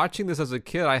least. watching this as a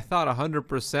kid, I thought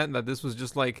 100% that this was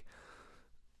just like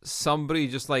somebody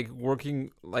just like working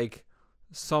like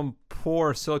some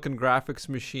poor Silicon Graphics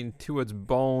machine to its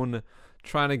bone,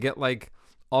 trying to get like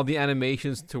all the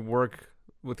animations to work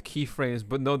with keyframes,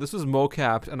 but no, this was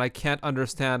mocapped, and I can't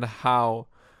understand how.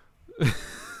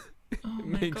 It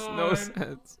makes no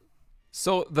sense.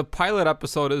 So the pilot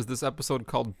episode is this episode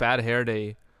called Bad Hair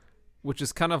Day, which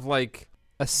is kind of like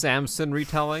a Samson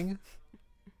retelling,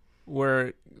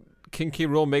 where King K.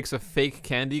 Rool makes a fake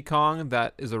Candy Kong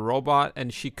that is a robot,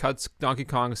 and she cuts Donkey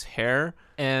Kong's hair,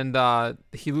 and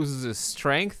he loses his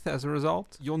strength as a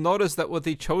result. You'll notice that what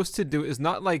they chose to do is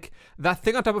not like that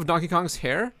thing on top of Donkey Kong's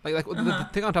hair, like the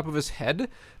thing on top of his head,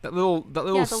 that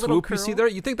little swoop you see there.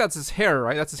 You think that's his hair,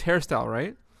 right? That's his hairstyle,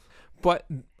 right? But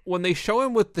when they show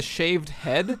him with the shaved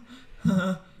head,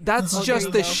 that's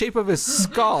just the shape of his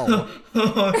skull.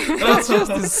 That's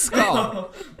just his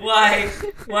skull. Why?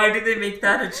 Why did they make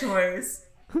that a choice?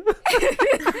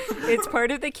 It's part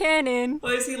of the canon.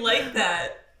 Why is he like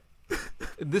that?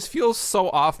 This feels so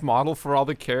off model for all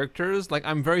the characters. Like,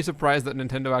 I'm very surprised that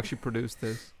Nintendo actually produced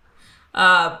this.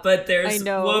 But there's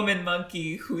Woman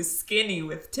Monkey who's skinny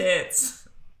with tits.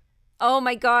 Oh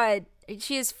my god.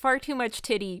 She has far too much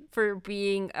titty for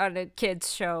being on a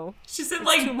kid's show. She's in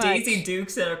like Daisy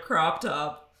Dukes in a crop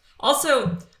top.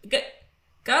 Also,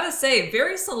 gotta say,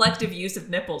 very selective use of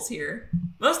nipples here.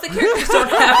 Most of the characters don't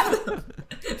have them.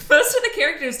 Most of the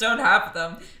characters don't have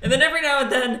them. And then every now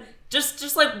and then,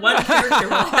 just like one character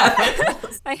will have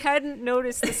nipples. I hadn't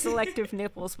noticed the selective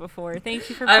nipples before. Thank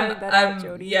you for pointing that out,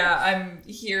 Jody. Yeah, I'm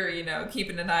here,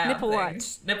 keeping an eye Nipple on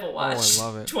things. watch. Nipple watch. Oh, I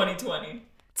love it. 2020.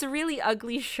 It's a really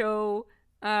ugly show.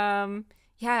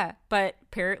 Yeah, but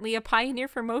apparently a pioneer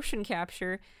for motion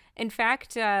capture. In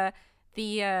fact,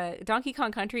 the Donkey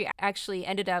Kong Country actually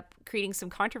ended up creating some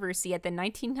controversy at the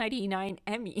 1999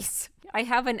 Emmys. I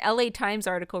have an LA Times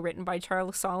article written by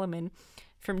Charles Solomon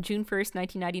from June 1st,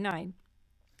 1999.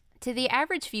 To the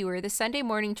average viewer, the Sunday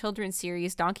morning children's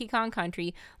series Donkey Kong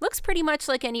Country looks pretty much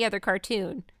like any other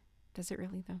cartoon. Does it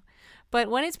really, though? But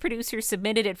when its producers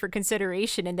submitted it for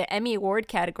consideration in the Emmy Award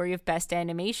category of Best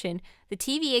Animation, the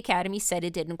TV Academy said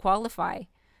it didn't qualify.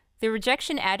 The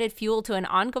rejection added fuel to an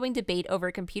ongoing debate over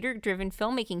a computer-driven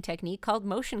filmmaking technique called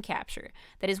motion capture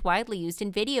that is widely used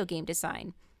in video game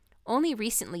design. Only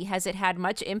recently has it had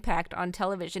much impact on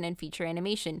television and feature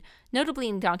animation, notably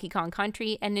in Donkey Kong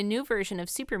Country and a new version of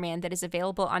Superman that is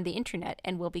available on the internet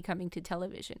and will be coming to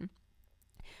television.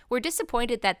 We're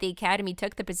disappointed that the Academy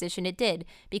took the position it did,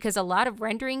 because a lot of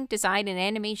rendering, design, and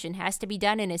animation has to be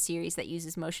done in a series that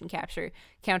uses motion capture,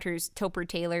 counters Topper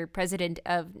Taylor, president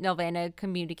of Nelvana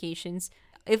Communications.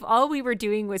 If all we were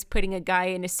doing was putting a guy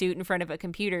in a suit in front of a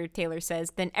computer, Taylor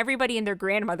says, then everybody and their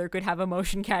grandmother could have a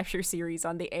motion capture series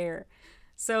on the air.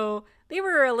 So they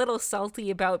were a little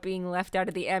salty about being left out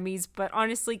of the Emmys, but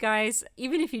honestly, guys,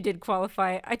 even if you did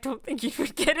qualify, I don't think you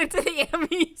would get into the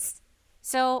Emmys.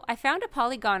 So I found a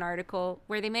Polygon article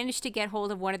where they managed to get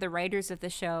hold of one of the writers of the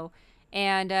show.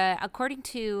 And according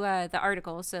to the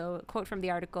article, so a quote from the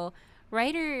article,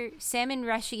 writer Samin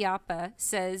Rashiappa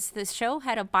says the show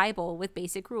had a Bible with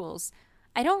basic rules.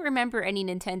 I don't remember any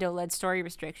Nintendo-led story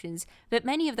restrictions, but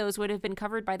many of those would have been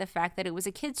covered by the fact that it was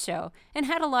a kids' show and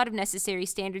had a lot of necessary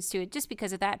standards to it just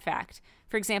because of that fact.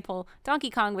 For example, Donkey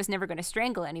Kong was never going to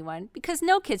strangle anyone because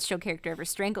no kids' show character ever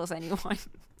strangles anyone.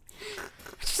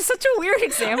 Which is such a weird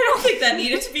example. I don't think that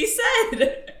needed to be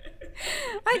said.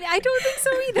 I don't think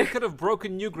so either. They could have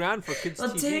broken new ground for kids' Well,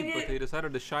 dang TV, it. but they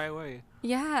decided to shy away.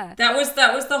 Yeah. That was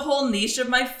the whole niche of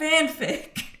my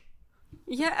fanfic.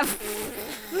 Yeah.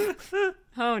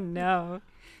 Oh no.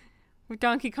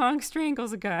 Donkey Kong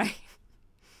strangles a guy.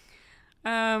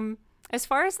 As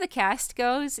far as the cast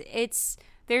goes,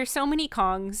 there's so many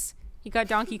Kongs. You got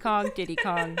Donkey Kong, Diddy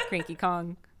Kong, Cranky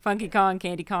Kong, Funky Kong,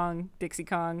 Candy Kong, Dixie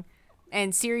Kong,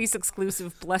 and series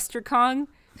exclusive Bluster Kong,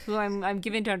 who I'm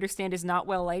given to understand is not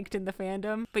well liked in the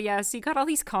fandom. But yeah, so you got all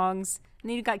these Kongs, and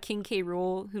then you got King K.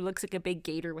 Rool, who looks like a big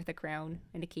gator with a crown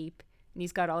and a cape, and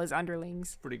he's got all his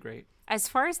underlings. Pretty great. As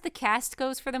far as the cast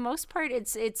goes, for the most part,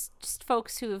 it's just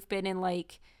folks who have been in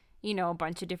a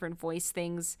bunch of different voice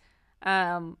things.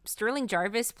 Sterling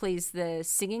Jarvis plays the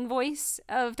singing voice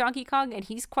of Donkey Kong, and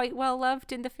he's quite well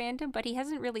loved in the fandom, but he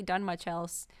hasn't really done much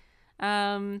else.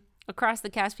 Across the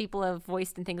cast, people have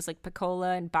voiced in things like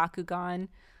Picola and Bakugan.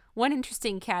 One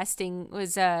interesting casting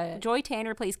was Joy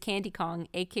Tanner plays Candy Kong,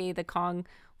 aka the Kong,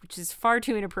 which is far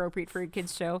too inappropriate for a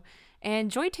kids show.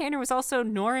 And Joy Tanner was also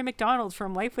Nora McDonald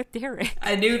from Life with Derek.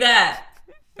 I knew that.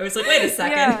 I was like, wait a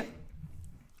second.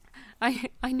 Yeah.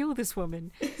 I know this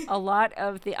woman. A lot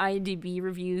of the IMDb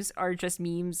reviews are just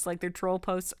memes, like they're troll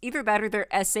posts. Either that or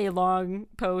they're essay-long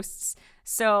posts.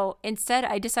 So instead,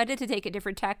 I decided to take a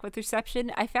different tack with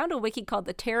reception. I found a wiki called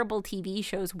the Terrible TV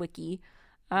Shows Wiki,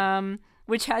 where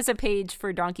which has a page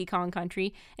for Donkey Kong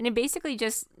Country, and it basically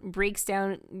just breaks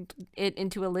down it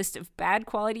into a list of bad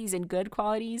qualities and good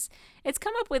qualities. It's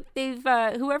come up with,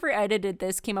 whoever edited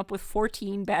this came up with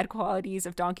 14 bad qualities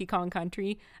of Donkey Kong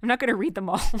Country. I'm not going to read them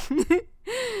all,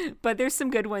 but there's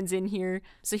some good ones in here.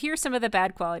 So here are some of the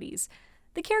bad qualities.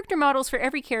 The character models for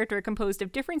every character are composed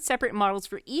of different separate models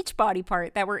for each body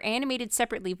part that were animated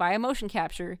separately via motion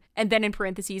capture, and then in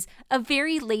parentheses, a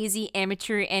very lazy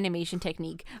amateur animation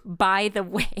technique, by the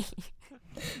way.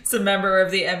 It's a member of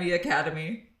the Emmy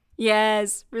Academy.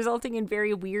 Yes, resulting in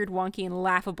very weird, wonky, and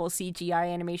laughable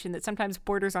CGI animation that sometimes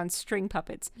borders on string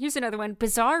puppets. Here's another one.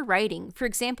 Bizarre writing. For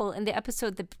example, in the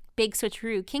episode The Big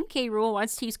Switcheroo, King K. Rool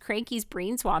wants to use Cranky's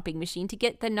brain swapping machine to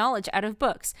get the knowledge out of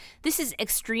books. This is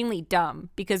extremely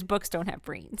dumb, because books don't have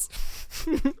brains.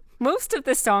 Most of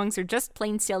the songs are just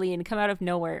plain silly and come out of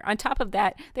nowhere. On top of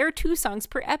that, there are 2 songs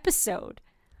per episode.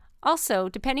 Also,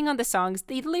 depending on the songs,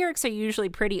 the lyrics are usually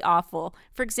pretty awful.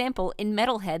 For example, in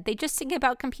Metalhead, they just sing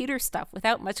about computer stuff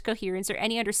without much coherence or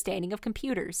any understanding of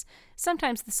computers.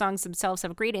 Sometimes the songs themselves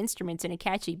have great instruments and a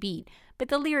catchy beat, but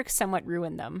the lyrics somewhat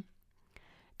ruin them.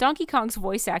 Donkey Kong's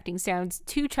voice acting sounds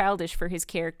too childish for his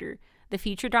character. The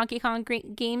future Donkey Kong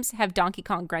games have Donkey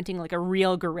Kong grunting like a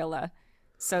real gorilla.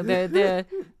 So the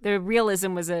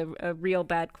realism was a real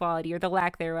bad quality, or the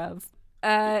lack thereof.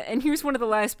 And here's one of the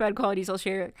last bad qualities I'll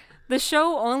share. The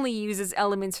show only uses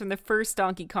elements from the first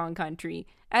Donkey Kong Country.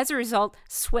 As a result,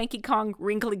 Swanky Kong,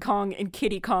 Wrinkly Kong, and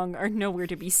Kitty Kong are nowhere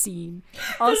to be seen.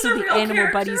 Also, the animal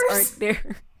buddies aren't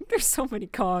there. There's so many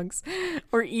Kongs.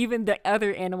 Or even the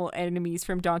other animal enemies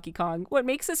from Donkey Kong. What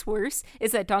makes this worse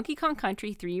is that Donkey Kong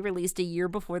Country 3 released a year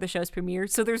before the show's premiere,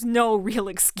 so there's no real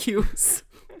excuse.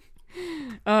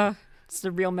 It's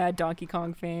a real mad Donkey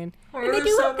Kong fan. And they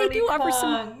do offer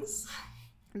some.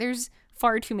 There's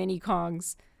far too many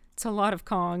Kongs. It's a lot of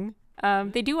Kong.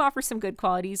 They do offer some good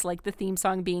qualities, like the theme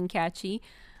song being catchy.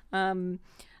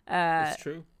 That's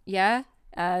true. Yeah.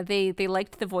 They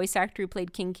liked the voice actor who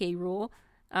played King K. Rool.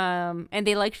 And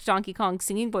they liked Donkey Kong's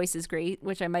singing voice is great,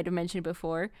 which I might have mentioned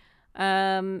before.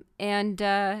 Yeah.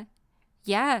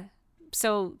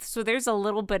 So there's a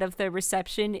little bit of the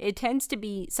reception. It tends to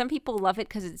be, some people love it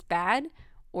because it's bad,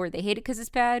 or they hate it because it's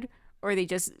bad, or they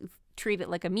just treat it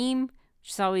like a meme,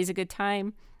 which is always a good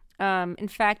time. In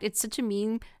fact, it's such a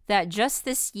meme that just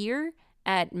this year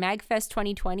at MagFest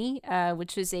 2020,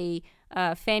 which is a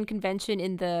fan convention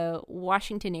in the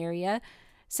Washington area,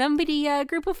 a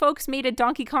group of folks made a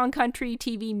Donkey Kong Country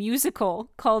TV musical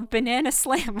called Banana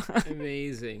Slamma.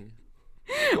 Amazing.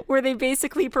 Where they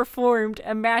basically performed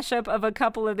a mashup of a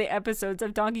couple of the episodes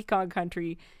of Donkey Kong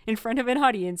Country in front of an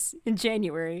audience in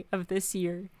January of this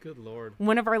year. Good Lord.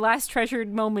 One of our last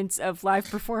treasured moments of live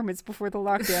performance before the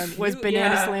lockdown was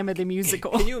Banana Slamma the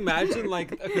musical. Can you imagine,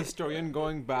 like, a historian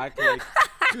going back, like,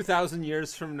 2,000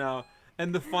 years from now,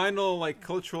 and the final, like,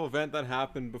 cultural event that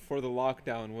happened before the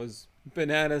lockdown was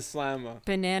Banana Slamma.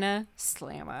 Banana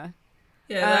Slamma.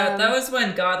 Yeah, that was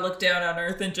when God looked down on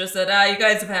Earth and just said, you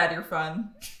guys have had your fun.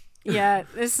 Yeah,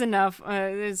 this is enough.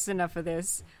 This is enough of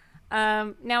this.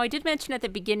 Now, I did mention at the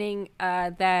beginning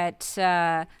that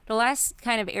the last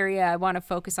kind of area I want to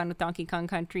focus on with Donkey Kong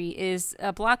Country is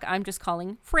a block I'm just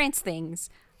calling France Things.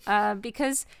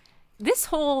 Because this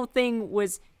whole thing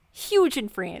was huge in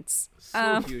France.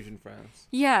 So huge in France.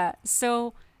 Yeah,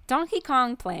 so Donkey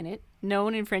Kong Planet,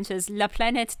 known in French as La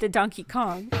Planète de Donkey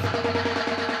Kong.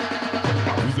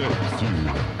 Vous êtes sur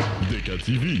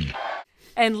DKTV.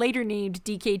 And later named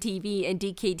DKTV and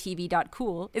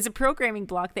DKTV.cool, is a programming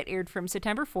block that aired from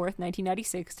September 4th,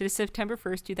 1996 to September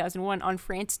 1st, 2001 on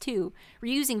France 2,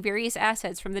 reusing various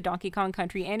assets from the Donkey Kong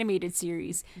Country animated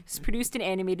series. It was produced and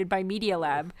animated by Media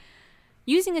Lab.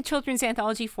 Using a children's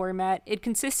anthology format, it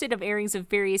consisted of airings of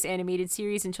various animated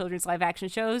series and children's live-action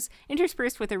shows,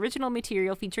 interspersed with original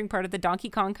material featuring part of the Donkey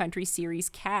Kong Country series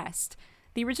cast.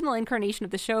 The original incarnation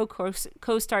of the show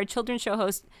co-starred children's show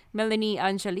host Melanie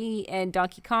Angeli and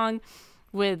Donkey Kong,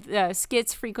 with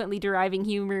skits frequently deriving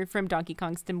humor from Donkey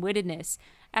Kong's dim-wittedness.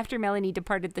 After Melanie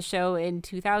departed the show in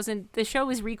 2000, the show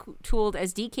was retooled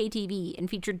as DKTV and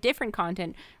featured different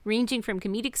content ranging from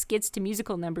comedic skits to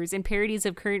musical numbers and parodies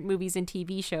of current movies and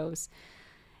TV shows.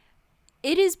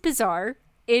 It is bizarre.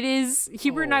 It is,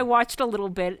 Hubert and I watched a little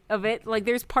bit of it. Like,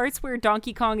 there's parts where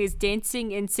Donkey Kong is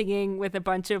dancing and singing with a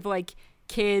bunch of, like,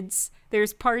 kids.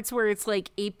 There's parts where it's like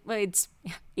it's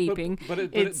aping. But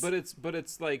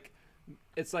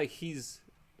it's like he's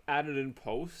added in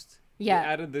post. Yeah. He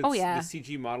added the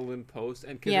CG model in post,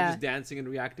 and kids are just dancing and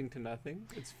reacting to nothing.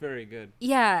 It's very good.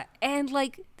 Yeah, and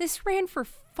like this ran for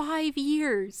 5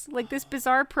 years. Like this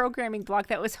bizarre programming block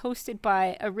that was hosted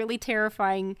by a really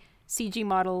terrifying CG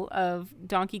model of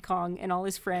Donkey Kong and all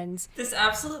his friends. This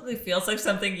absolutely feels like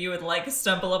something you would like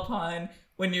stumble upon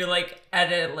when you're like at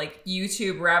a like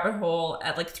YouTube rabbit hole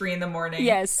at like 3 a.m.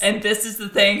 Yes. And this is the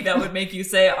thing that would make you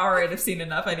say, all right, I've seen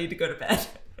enough. I need to go to bed.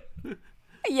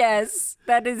 Yes,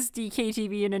 that is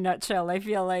DKTV in a nutshell, I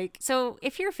feel like. So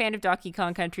if you're a fan of Donkey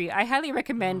Kong Country, I highly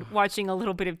recommend watching a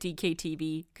little bit of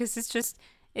DKTV because it's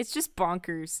just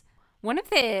bonkers. One of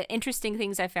the interesting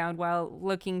things I found while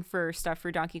looking for stuff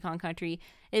for Donkey Kong Country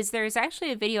is there's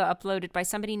actually a video uploaded by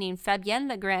somebody named Fabienne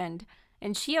Legrand,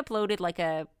 and she uploaded like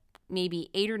a maybe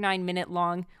 8 or 9 minute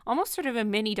long, almost sort of a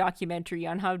mini documentary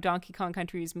on how Donkey Kong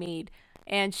Country is made.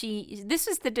 And this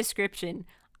is the description.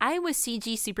 I was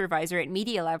CG supervisor at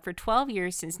Media Lab for 12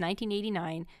 years since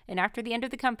 1989, and after the end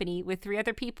of the company, with 3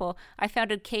 other people, I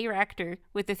founded K-Reactor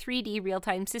with the 3D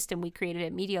real-time system we created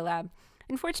at Media Lab.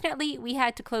 Unfortunately, we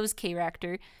had to close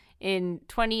K-Reactor in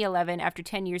 2011 after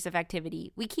 10 years of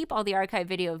activity. We keep all the archive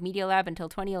video of Media Lab until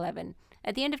 2011.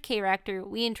 At the end of K-Reactor,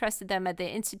 we entrusted them at the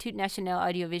Institut National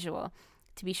Audiovisuel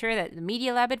to be sure that the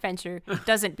Media Lab adventure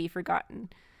doesn't be forgotten.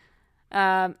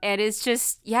 And it's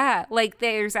just, yeah, like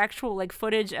there's actual like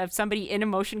footage of somebody in a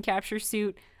motion capture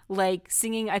suit, like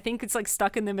singing, I think it's like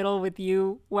Stuck in the Middle with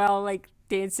You while like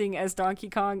dancing as Donkey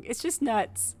Kong. It's just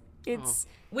nuts.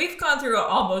 We've gone through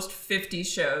almost 50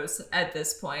 shows at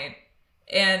this point,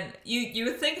 and you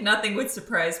would think nothing would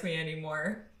surprise me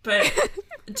anymore, but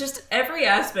just every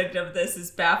aspect of this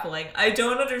is baffling. I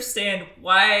don't understand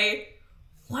why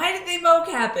did they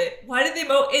mocap it? Why did they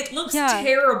it looks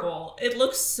terrible. It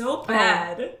looks so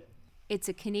bad. It's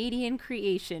a Canadian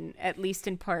creation, at least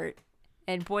in part,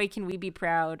 and boy can we be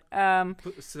proud.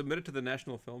 Submit it to the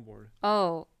National Film Board.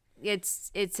 Oh,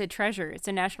 it's a treasure. It's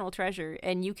a national treasure,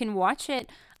 and you can watch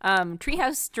it.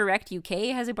 Treehouse Direct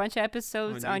UK has a bunch of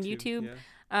episodes on YouTube.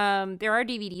 Yeah. There are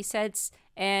DVD sets,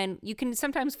 and you can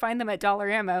sometimes find them at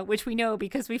Dollarama, which we know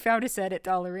because we found a set at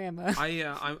Dollarama.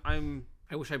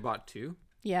 I wish I bought 2.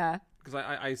 Yeah.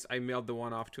 Because I mailed the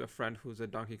one off to a friend who's a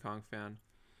Donkey Kong fan.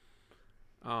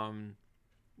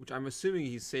 Which I'm assuming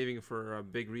he's saving for a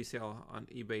big resale on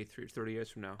eBay 30 years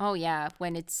from now. Oh yeah,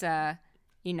 when it's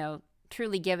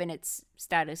truly given its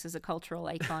status as a cultural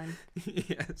icon.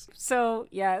 Yes. So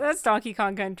yeah, that's Donkey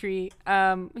Kong Country.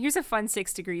 Here's a fun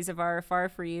 6 degrees of RFR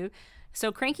for you.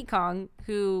 So Cranky Kong,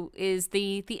 who is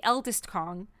the eldest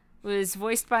Kong, was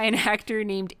voiced by an actor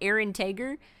named Aaron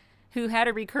Tager, who had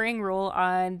a recurring role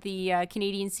on the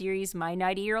Canadian series My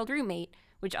 90-Year-Old Roommate,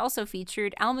 which also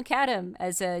featured Al McAdam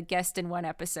as a guest in one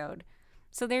episode.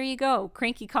 So there you go.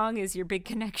 Cranky Kong is your big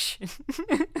connection.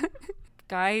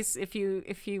 Guys, if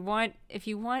you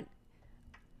want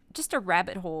just a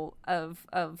rabbit hole of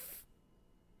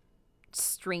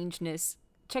strangeness,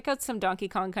 check out some Donkey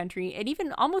Kong Country,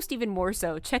 and almost even more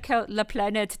so, check out La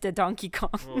Planète de Donkey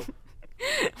Kong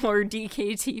or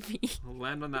DKTV. I'll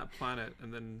land on that planet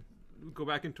and then go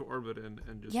back into orbit and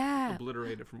just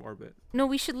obliterate it from orbit. No,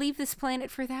 we should leave this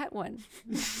planet for that one.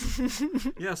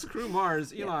 Yeah, screw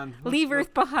Mars, Elon. Leave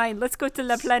Earth behind. Let's go to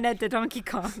La Planète de Donkey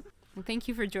Kong. Well, thank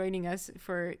you for joining us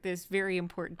for this very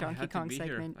important Donkey Kong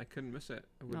segment. I couldn't miss it.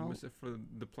 I wouldn't miss it for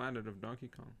the planet of Donkey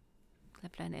Kong. La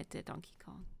Planète de Donkey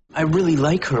Kong. I really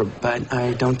like her, but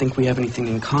I don't think we have anything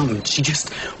in common. She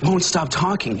just won't stop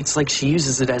talking. It's like she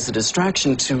uses it as a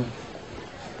distraction to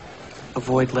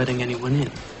avoid letting anyone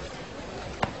in.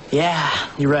 Yeah,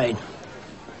 you're right.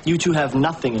 You two have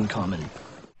nothing in common.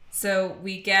 So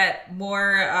we get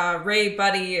more Ray,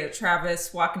 Buddy,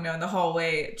 Travis walking down the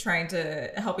hallway trying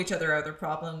to help each other out with their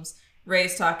problems.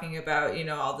 Ray's talking about,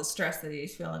 all the stress that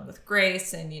he's feeling with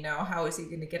Grace and, how is he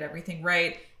going to get everything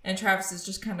right. And Travis is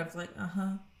just kind of like,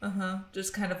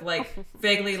 just kind of like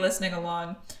vaguely listening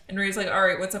along. And Ray's like, all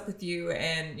right, what's up with you?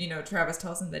 And, Travis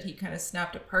tells him that he kind of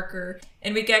snapped at Parker.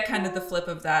 And we get kind of the flip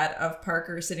of that, of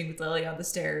Parker sitting with Lily on the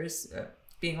stairs,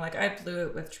 being like, I blew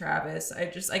it with Travis. I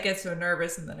get so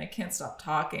nervous and then I can't stop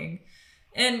talking.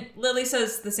 And Lily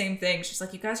says the same thing. She's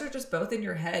like, you guys are just both in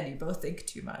your head. You both think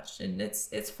too much. And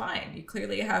it's fine. You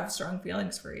clearly have strong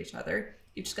feelings for each other.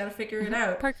 You just got to figure it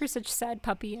out. Parker's such sad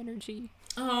puppy energy.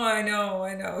 Oh, I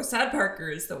know. Sad Parker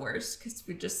is the worst because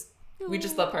we just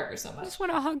love Parker so much. I just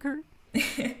want to hug her.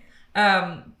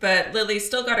 But Lily's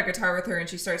still got her guitar with her and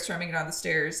she starts strumming it on the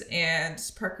stairs. And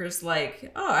Parker's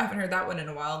like, oh, I haven't heard that one in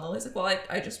a while. And Lily's like, well,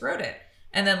 I just wrote it.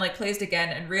 And then plays it again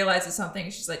and realizes something.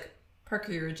 And she's like,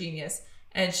 Parker, you're a genius.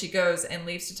 And she goes and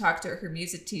leaves to talk to her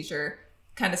music teacher,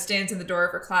 kind of stands in the door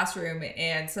of her classroom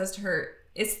and says to her,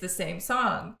 it's the same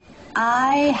song.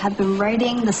 I have been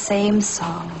writing the same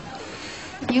song.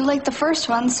 You liked the first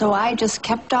one, so I just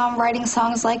kept on writing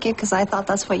songs like it because I thought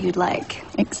that's what you'd like.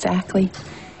 Exactly.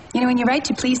 When you write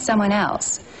to please someone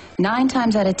else, 9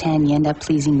 times out of 10, you end up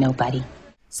pleasing nobody.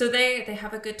 So they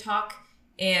have a good talk,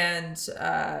 and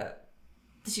the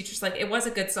teacher's like, it was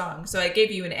a good song, so I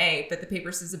gave you an A, but the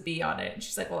paper says a B on it. And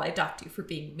she's like, well, I docked you for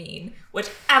being mean, which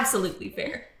absolutely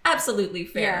fair. Absolutely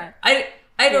fair. Yeah.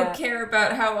 I don't care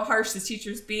about how harsh the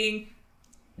teacher's being.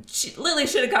 Lily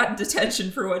should have gotten detention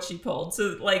for what she pulled.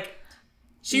 So, like,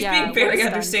 she's being very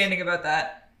understanding about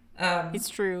that. It's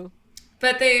true.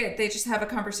 But they just have a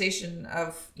conversation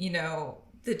of, you know,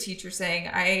 the teacher saying,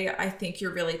 I think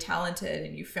you're really talented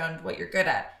and you found what you're good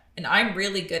at. And I'm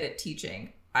really good at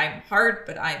teaching. I'm hard,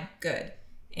 but I'm good.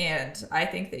 And I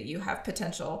think that you have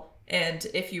potential. And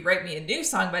if you write me a new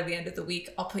song by the end of the week,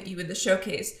 I'll put you in the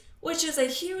showcase. Which is a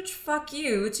huge fuck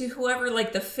you to whoever,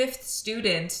 like, the 5th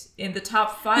student in the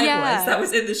top 5 was that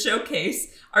was in the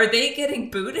showcase. Are they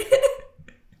getting booted?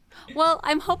 Well,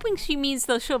 I'm hoping she means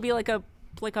though she'll be like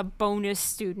a bonus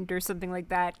student or something like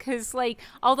that. Because, like,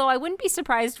 although I wouldn't be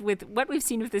surprised with what we've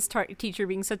seen with this teacher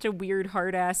being such a weird,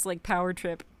 hard-ass, like, power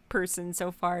trip person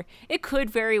so far, it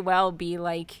could very well be,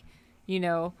 like, you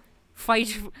know,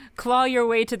 claw your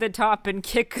way to the top and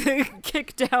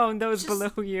kick down those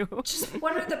below you. Just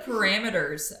what are the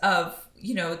parameters of,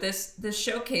 you know, this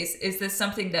showcase? Is this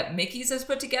something that Mickey's has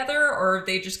put together, or have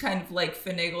they just kind of, like,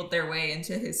 finagled their way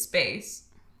into his space?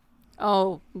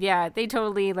 Oh, yeah, they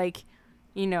totally, like,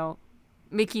 you know,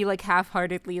 Mickey, like,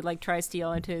 half-heartedly, like, tries to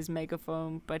yell into his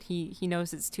megaphone, but he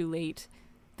knows it's too late.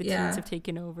 The teens have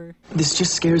taken over. This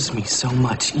just scares me so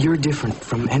much. You're different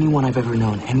from anyone I've ever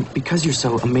known, and because you're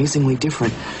so amazingly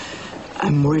different,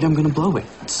 I'm worried I'm gonna blow it.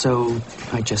 So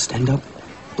I just end up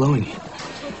blowing it.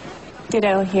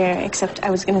 Ditto here, except I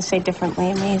was gonna say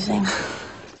differently amazing.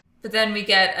 But then we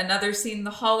get another scene in the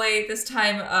hallway, this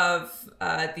time of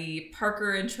the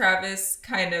Parker and Travis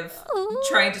kind of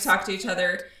trying to talk to each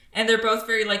other. And they're both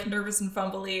very, like, nervous and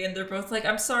fumbly, and they're both like,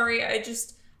 I'm sorry,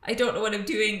 I don't know what I'm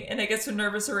doing, and I get so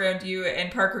nervous around you.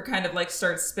 And Parker kind of, like,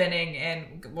 starts spinning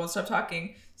and won't stop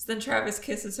talking. So then Travis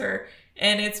kisses her,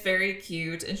 and it's very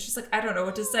cute. And she's like, I don't know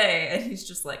what to say. And he's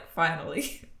just like,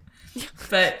 finally.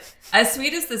 But as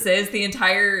sweet as this is, the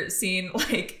entire scene,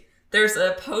 like, there's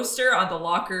a poster on the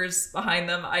lockers behind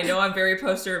them. I know I'm very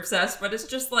poster obsessed, but it's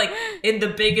just, like, in the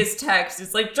biggest text.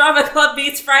 It's like, Drama Club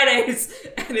meets Fridays.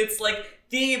 And it's, like,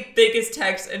 the biggest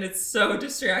text, and it's so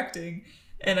distracting.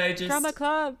 And I just Drama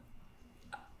Club.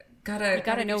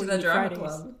 Gotta know to the Drama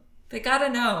Club. They gotta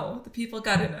know. The people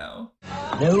gotta know.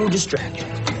 No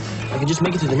distractions. I can just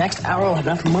make it through the next hour. I'll have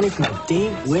enough money for my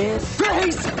date with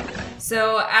Grace.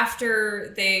 So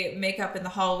after they make up in the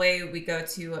hallway, we go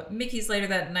to Mickey's later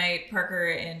that night.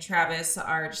 Parker and Travis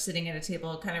are just sitting at a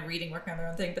table, kind of reading, working on their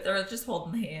own thing, but they're just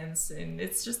holding hands, and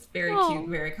it's just very cute,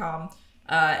 very calm.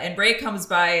 And Ray comes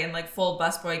by in, like, full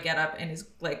busboy getup and is,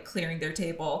 like, clearing their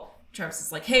table. Travis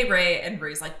is like, hey, Ray. And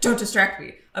Ray's like, don't distract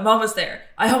me. I'm almost there.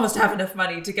 I almost have enough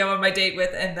money to go on my date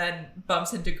with, and then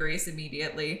bumps into Grace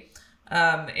immediately.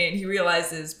 And he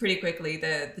realizes pretty quickly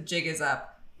that the jig is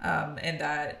up, and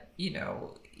that, you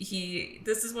know,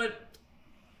 this is what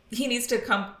he needs to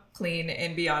come clean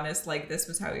and be honest, like, this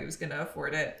was how he was going to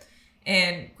afford it.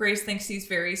 And Grace thinks he's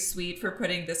very sweet for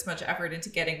putting this much effort into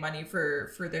getting money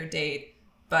for their date,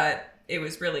 but it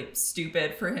was really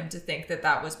stupid for him to think that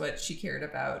that was what she cared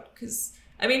about. Because,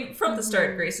 I mean, from the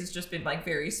start, Grace has just been, like,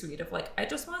 very sweet of, like, I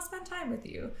just want to spend time with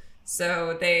you.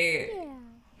 So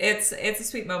it's a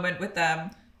sweet moment with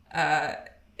them.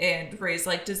 And Ray's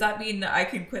like, does that mean I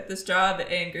can quit this job?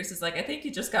 And Grace is like, I think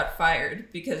he just got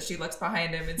fired, because she looks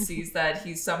behind him and sees that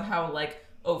he's somehow, like,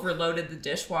 overloaded the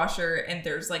dishwasher. And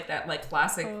there's, like, that, like,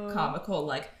 classic comical,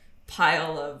 like,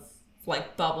 pile of,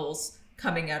 like, bubbles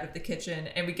coming out of the kitchen,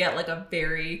 and we get, like, a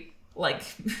very, like,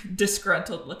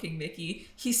 disgruntled looking Mickey.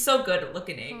 He's so good at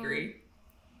looking angry.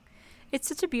 It's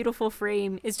such a beautiful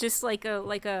frame. It's just like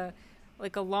a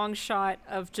long shot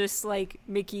of just, like,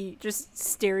 Mickey just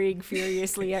staring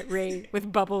furiously at Ray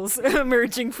with bubbles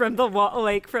emerging from the wall,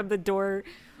 like, from the door,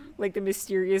 like the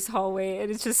mysterious hallway,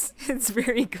 and it's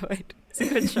very good. It's a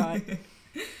good shot.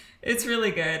 It's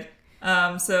really good.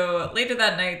 So later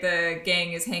that night, the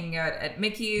gang is hanging out at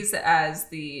Mickey's as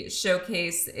the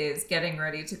showcase is getting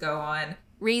ready to go on.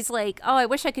 Ray's like, oh, I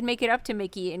wish I could make it up to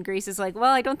Mickey. And Grace is like,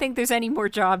 well, I don't think there's any more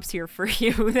jobs here for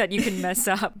you that you can mess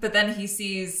up. But then he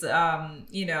sees,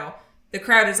 you know, the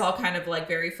crowd is all kind of, like,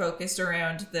 very focused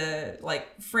around the,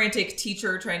 like, frantic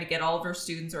teacher trying to get all of her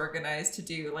students organized to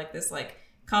do, like, this, like,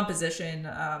 composition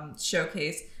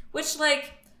showcase, which,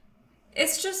 like,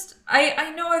 it's just,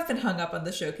 I know I've been hung up on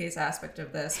the showcase aspect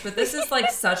of this, but this is,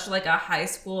 like, such, like, a high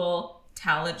school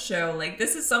talent show. Like,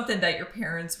 this is something that your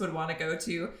parents would want to go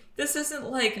to. This isn't,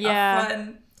 like,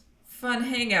 a fun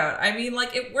hangout. I mean,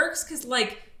 like, it works because,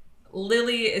 like,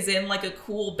 Lily is in like a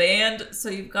cool band, so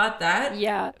you've got that.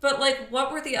 Yeah. But like,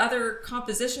 what were the other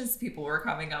compositions people were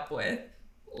coming up with?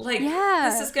 Like, Yeah.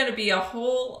 this is going to be a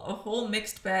whole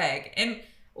mixed bag. And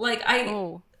like,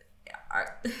 I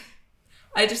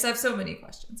just have so many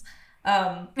questions.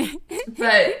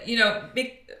 But, you know,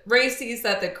 Ray sees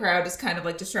that the crowd is kind of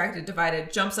like distracted,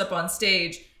 divided, jumps up on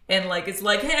stage and like it's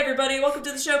like, hey everybody, welcome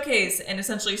to the showcase, and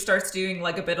essentially starts doing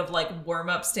like a bit of like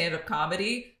warm-up stand-up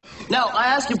comedy. Now, I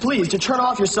ask you please to turn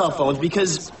off your cell phones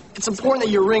because it's important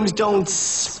that your rings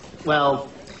don't, well,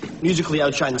 musically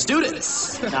outshine the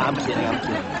students. Nah, I'm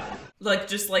kidding. Like,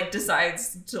 just like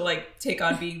decides to like take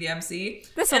on being the MC.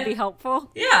 This will be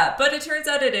helpful. Yeah, but it turns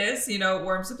out it is, you know,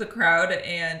 warms up the crowd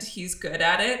and he's good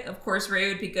at it. Of course, Ray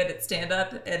would be good at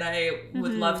stand-up, and I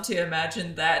would love to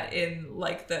imagine that in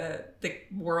like the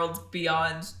world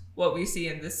beyond what we see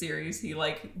in this series, he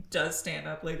like does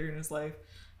stand-up later in his life.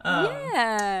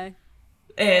 Yeah.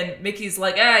 And Mickey's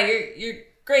like, you're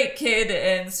great, kid,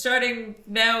 and starting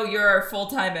now you're our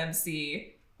full-time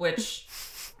MC, which,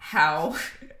 how?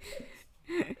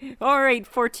 All right,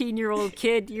 14-year-old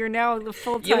kid, you're now the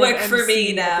full-time You work MC for me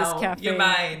at now. this cafe. You're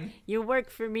mine. You work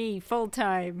for me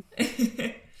full-time.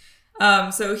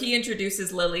 So he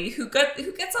introduces Lily, who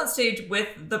gets on stage with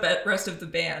the rest of the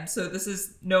band. So this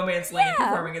is no man's land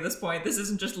performing at this point. This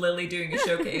isn't just Lily doing a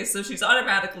showcase. So she's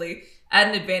automatically at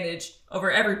an advantage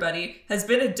over everybody, has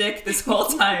been a dick this whole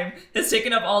time, has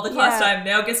taken up all the class time,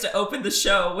 now gets to open the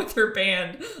show with her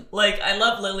band. Like, I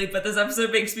love Lily, but this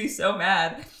episode makes me so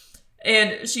mad.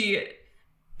 And it's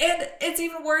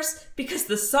even worse because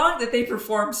the song that they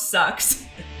perform sucks.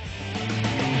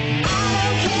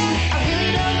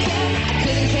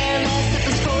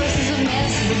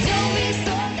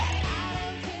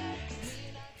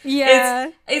 Yeah.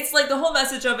 It's like the whole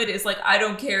message of it is like, I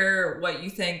don't care what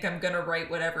you think, I'm gonna write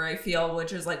whatever I feel,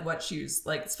 which is like what she's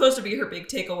like supposed to be her big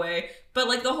takeaway. But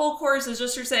like the whole chorus is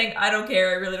just her saying, I don't care,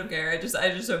 I really don't care, I just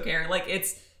don't care. Like,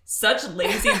 it's such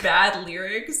lazy bad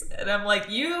lyrics, and I'm like,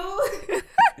 the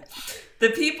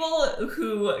people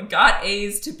who got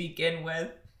A's to begin with,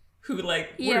 who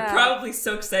like were probably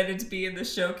so excited to be in the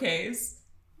showcase,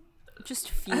 just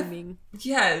fuming.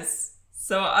 Yes.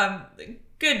 So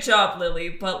good job, Lily,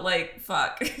 but like,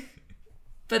 fuck.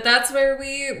 But that's where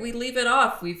we leave it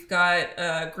off. We've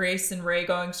got Grace and Ray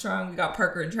going strong. We got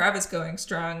Parker and Travis going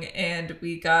strong, and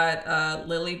we got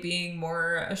Lily being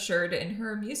more assured in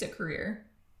her music career.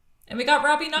 And we got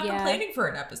Robbie not complaining for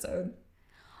an episode.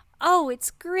 Oh, it's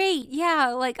great. Yeah,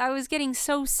 like I was getting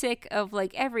so sick of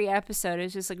like every episode.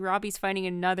 It's just like Robbie's finding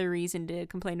another reason to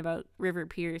complain about River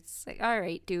Pierce. It's like, all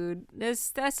right, dude,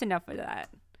 that's enough of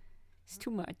that. It's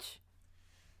too much.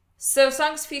 So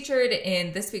songs featured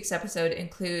in this week's episode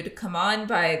include Come On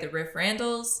by the Riff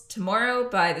Randalls, Tomorrow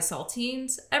by the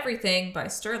Saltines, Everything by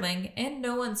Sterling, and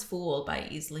No One's Fool by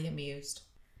Easily Amused.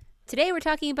 Today we're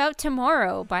talking about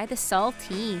Tomorrow by the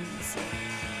Saltines.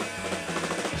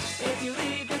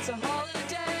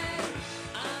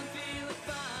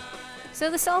 So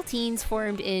the Saltines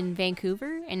formed in Vancouver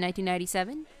in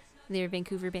 1997. They're a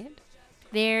Vancouver band.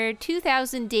 Their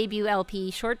 2000 debut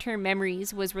LP, Short Term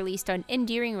Memories, was released on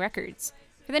Endearing Records.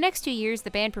 For the next 2 years,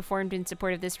 the band performed in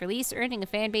support of this release, earning a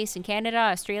fan base in Canada,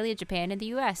 Australia, Japan, and the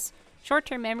US. Short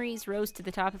Term Memories rose to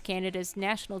the top of Canada's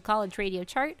National College Radio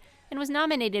chart and was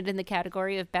nominated in the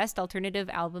category of Best Alternative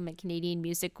Album at Canadian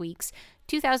Music Week's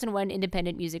 2001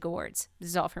 Independent Music Awards. This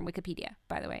is all from Wikipedia,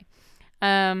 by the way.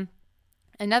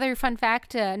 Another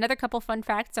couple fun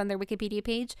facts on their Wikipedia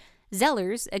page.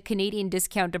 Zellers, a Canadian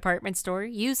discount department store,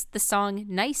 used the song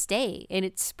Nice Day in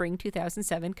its spring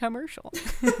 2007 commercial.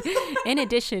 In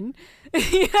addition,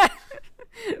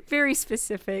 very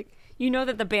specific. You know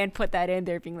that the band put that in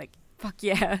there being like, fuck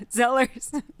yeah,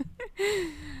 Zellers.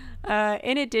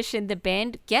 In addition, the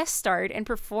band guest starred and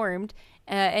performed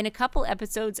in a couple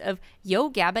episodes of Yo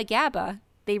Gabba Gabba.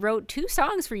 They wrote 2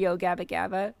 songs for Yo Gabba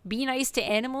Gabba, Be Nice to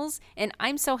Animals, and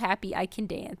I'm So Happy I Can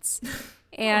Dance.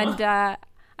 And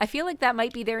I feel like that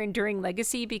might be their enduring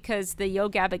legacy because the Yo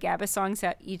Gabba Gabba songs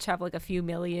each have like a few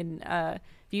million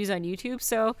views on YouTube.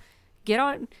 So get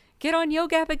on Yo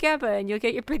Gabba Gabba and you'll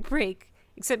get your big break.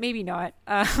 Except maybe not.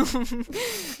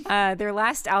 Their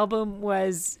last album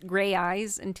was Gray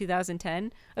Eyes in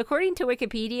 2010. According to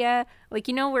Wikipedia, like,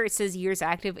 you know where it says years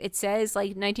active, it says like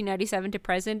 1997 to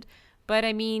present. But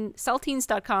I mean,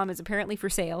 Saltines.com is apparently for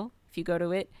sale if you go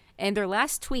to it. And their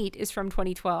last tweet is from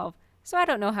 2012. So I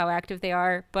don't know how active they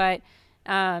are, but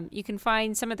you can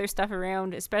find some of their stuff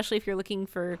around, especially if you're looking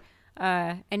for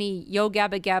any Yo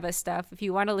Gabba Gabba stuff. If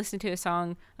you want to listen to a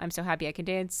song, I'm So Happy I Can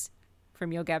Dance,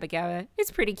 from Yo Gabba Gabba.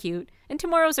 It's pretty cute. And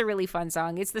Tomorrow's a really fun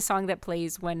song. It's the song that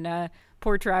plays when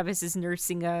poor Travis is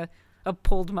nursing a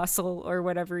pulled muscle or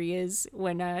whatever he is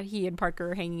when he and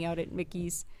Parker are hanging out at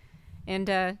Mickey's. And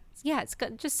yeah, it's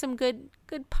got just some good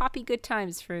poppy good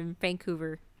times from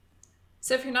Vancouver.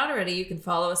 So if you're not already, you can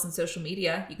follow us on social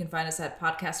media. You can find us at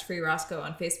Podcast Free Roscoe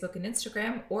on Facebook and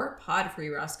Instagram, or Pod Free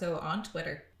Roscoe on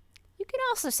Twitter. You can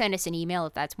also send us an email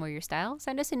if that's more your style.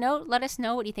 Send us a note. Let us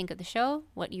know what you think of the show,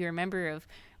 what you remember of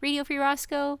Radio Free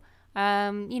Roscoe.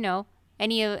 You know,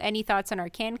 any thoughts on our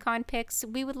CanCon picks.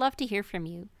 We would love to hear from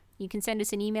you. You can send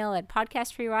us an email at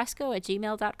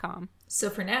podcastfreeroscoe@gmail.com. So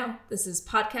for now, this is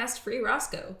Podcast Free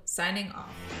Roscoe, signing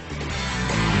off.